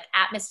other one is like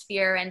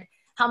atmosphere and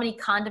how many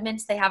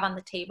condiments they have on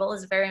the table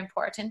is very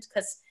important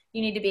because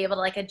you need to be able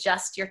to like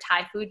adjust your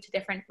Thai food to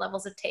different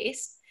levels of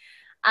taste.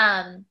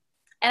 And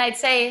I'd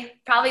say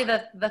probably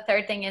the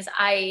third thing is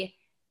I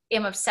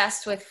am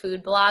obsessed with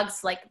food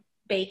blogs, like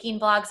baking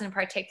blogs in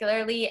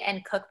particularly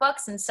and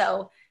cookbooks. And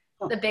so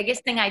the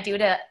biggest thing I do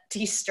to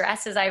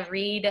de-stress is I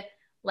read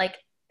like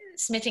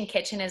Smidgen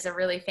Kitchen is a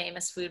really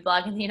famous food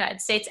blog in the United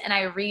States. And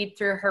I read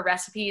through her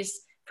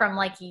recipes from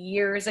like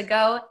years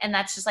ago. And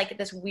that's just like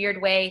this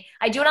weird way.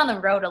 I do it on the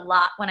road a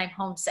lot when I'm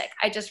homesick.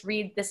 I just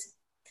read this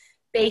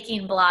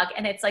baking blog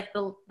and it's like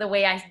the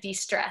way I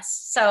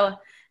de-stress. So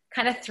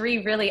kind of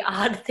 3 really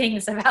odd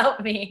things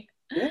about me.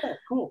 Yeah,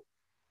 cool.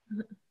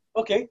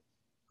 Okay.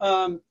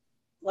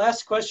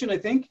 Last question, I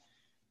think.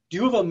 Do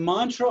you have a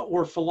mantra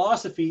or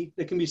philosophy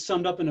that can be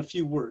summed up in a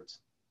few words?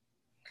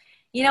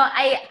 You know,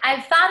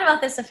 I've thought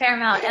about this a fair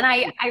amount and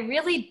I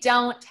really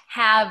don't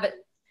have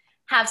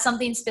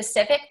something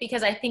specific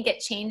because I think it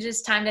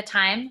changes time to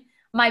time.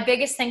 My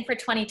biggest thing for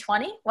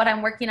 2020, what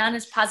I'm working on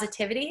is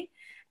positivity.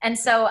 And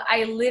so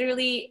I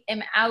literally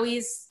am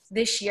always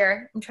this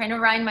year, I'm trying to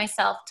remind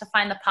myself to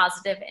find the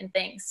positive in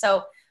things.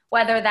 So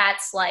whether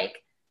that's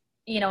like,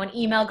 you know, an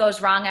email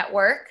goes wrong at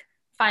work,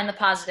 find the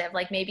positive.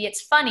 Like maybe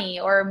it's funny,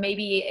 or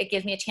maybe it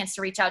gives me a chance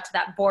to reach out to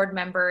that board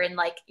member and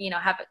like, you know,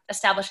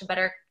 establish a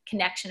better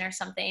connection or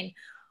something.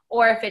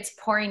 Or if it's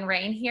pouring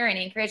rain here in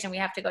Anchorage and we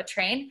have to go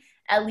train,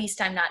 at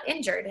least I'm not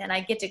injured and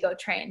I get to go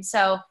train.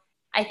 So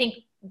I think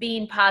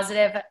being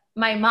positive,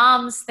 my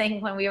mom's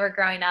thing when we were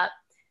growing up,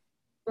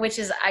 which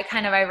is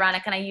kind of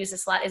ironic and I use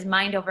this a lot, is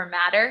mind over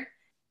matter.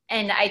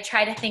 And I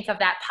try to think of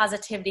that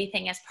positivity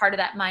thing as part of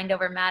that mind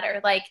over matter.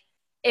 Like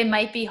it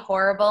might be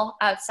horrible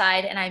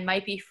outside and I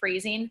might be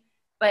freezing,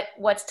 but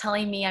what's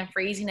telling me I'm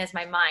freezing is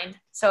my mind.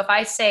 So if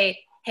I say,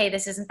 hey,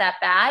 this isn't that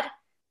bad,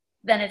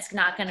 then it's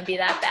not going to be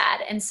that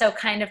bad. And so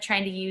kind of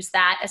trying to use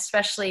that,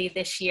 especially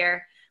this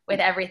year with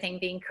everything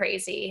being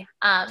crazy,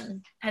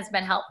 has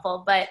been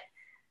helpful. But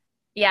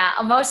yeah,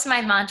 most of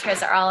my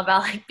mantras are all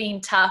about like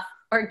being tough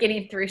or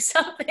getting through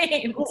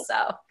something. Cool.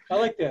 So I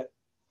like that.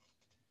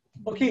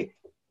 Okay.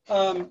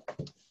 I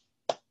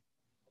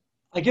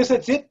guess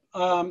that's it.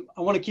 I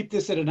want to keep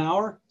this at an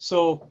hour.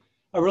 So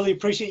I really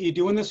appreciate you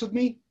doing this with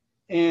me.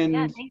 And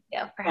yeah, thank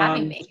you for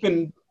having me. It's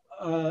been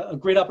a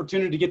great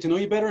opportunity to get to know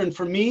you better. And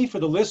for me, for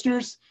the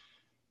listeners,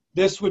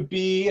 this would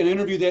be an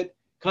interview that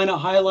kind of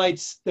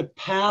highlights the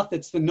path.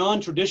 It's the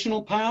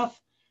non-traditional path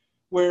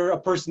where a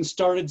person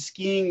started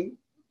skiing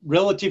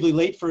relatively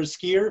late for a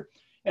skier.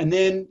 And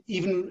then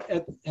even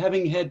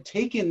having had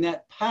taken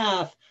that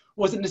path,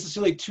 wasn't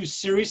necessarily too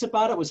serious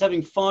about it, was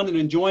having fun and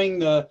enjoying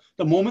the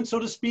moment, so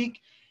to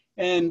speak.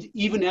 And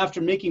even after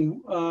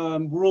making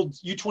World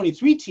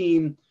U23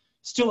 team,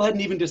 still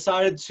hadn't even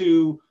decided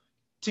to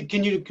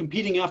continue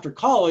competing after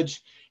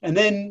college. And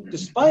then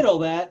despite all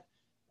that,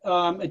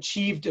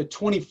 achieved a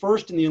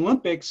 21st in the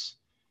Olympics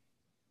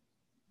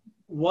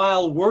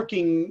while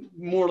working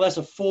more or less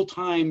a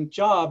full-time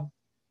job.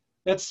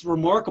 That's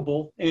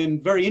remarkable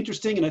and very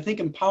interesting, and I think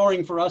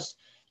empowering for us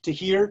to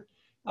hear.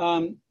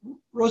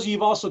 Rosie,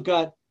 you've also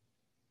got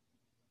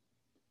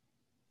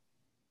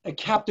a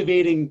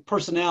captivating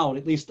personality,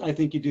 at least I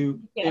think you do.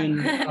 Yeah.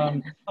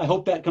 And I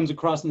hope that comes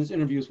across in this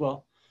interview as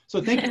well.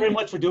 So thank you very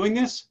much for doing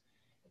this.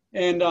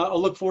 And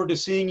I'll look forward to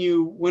seeing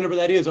you whenever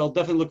that is. I'll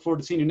definitely look forward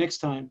to seeing you next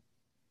time.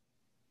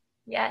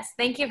 Yes,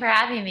 thank you for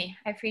having me.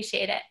 I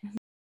appreciate it.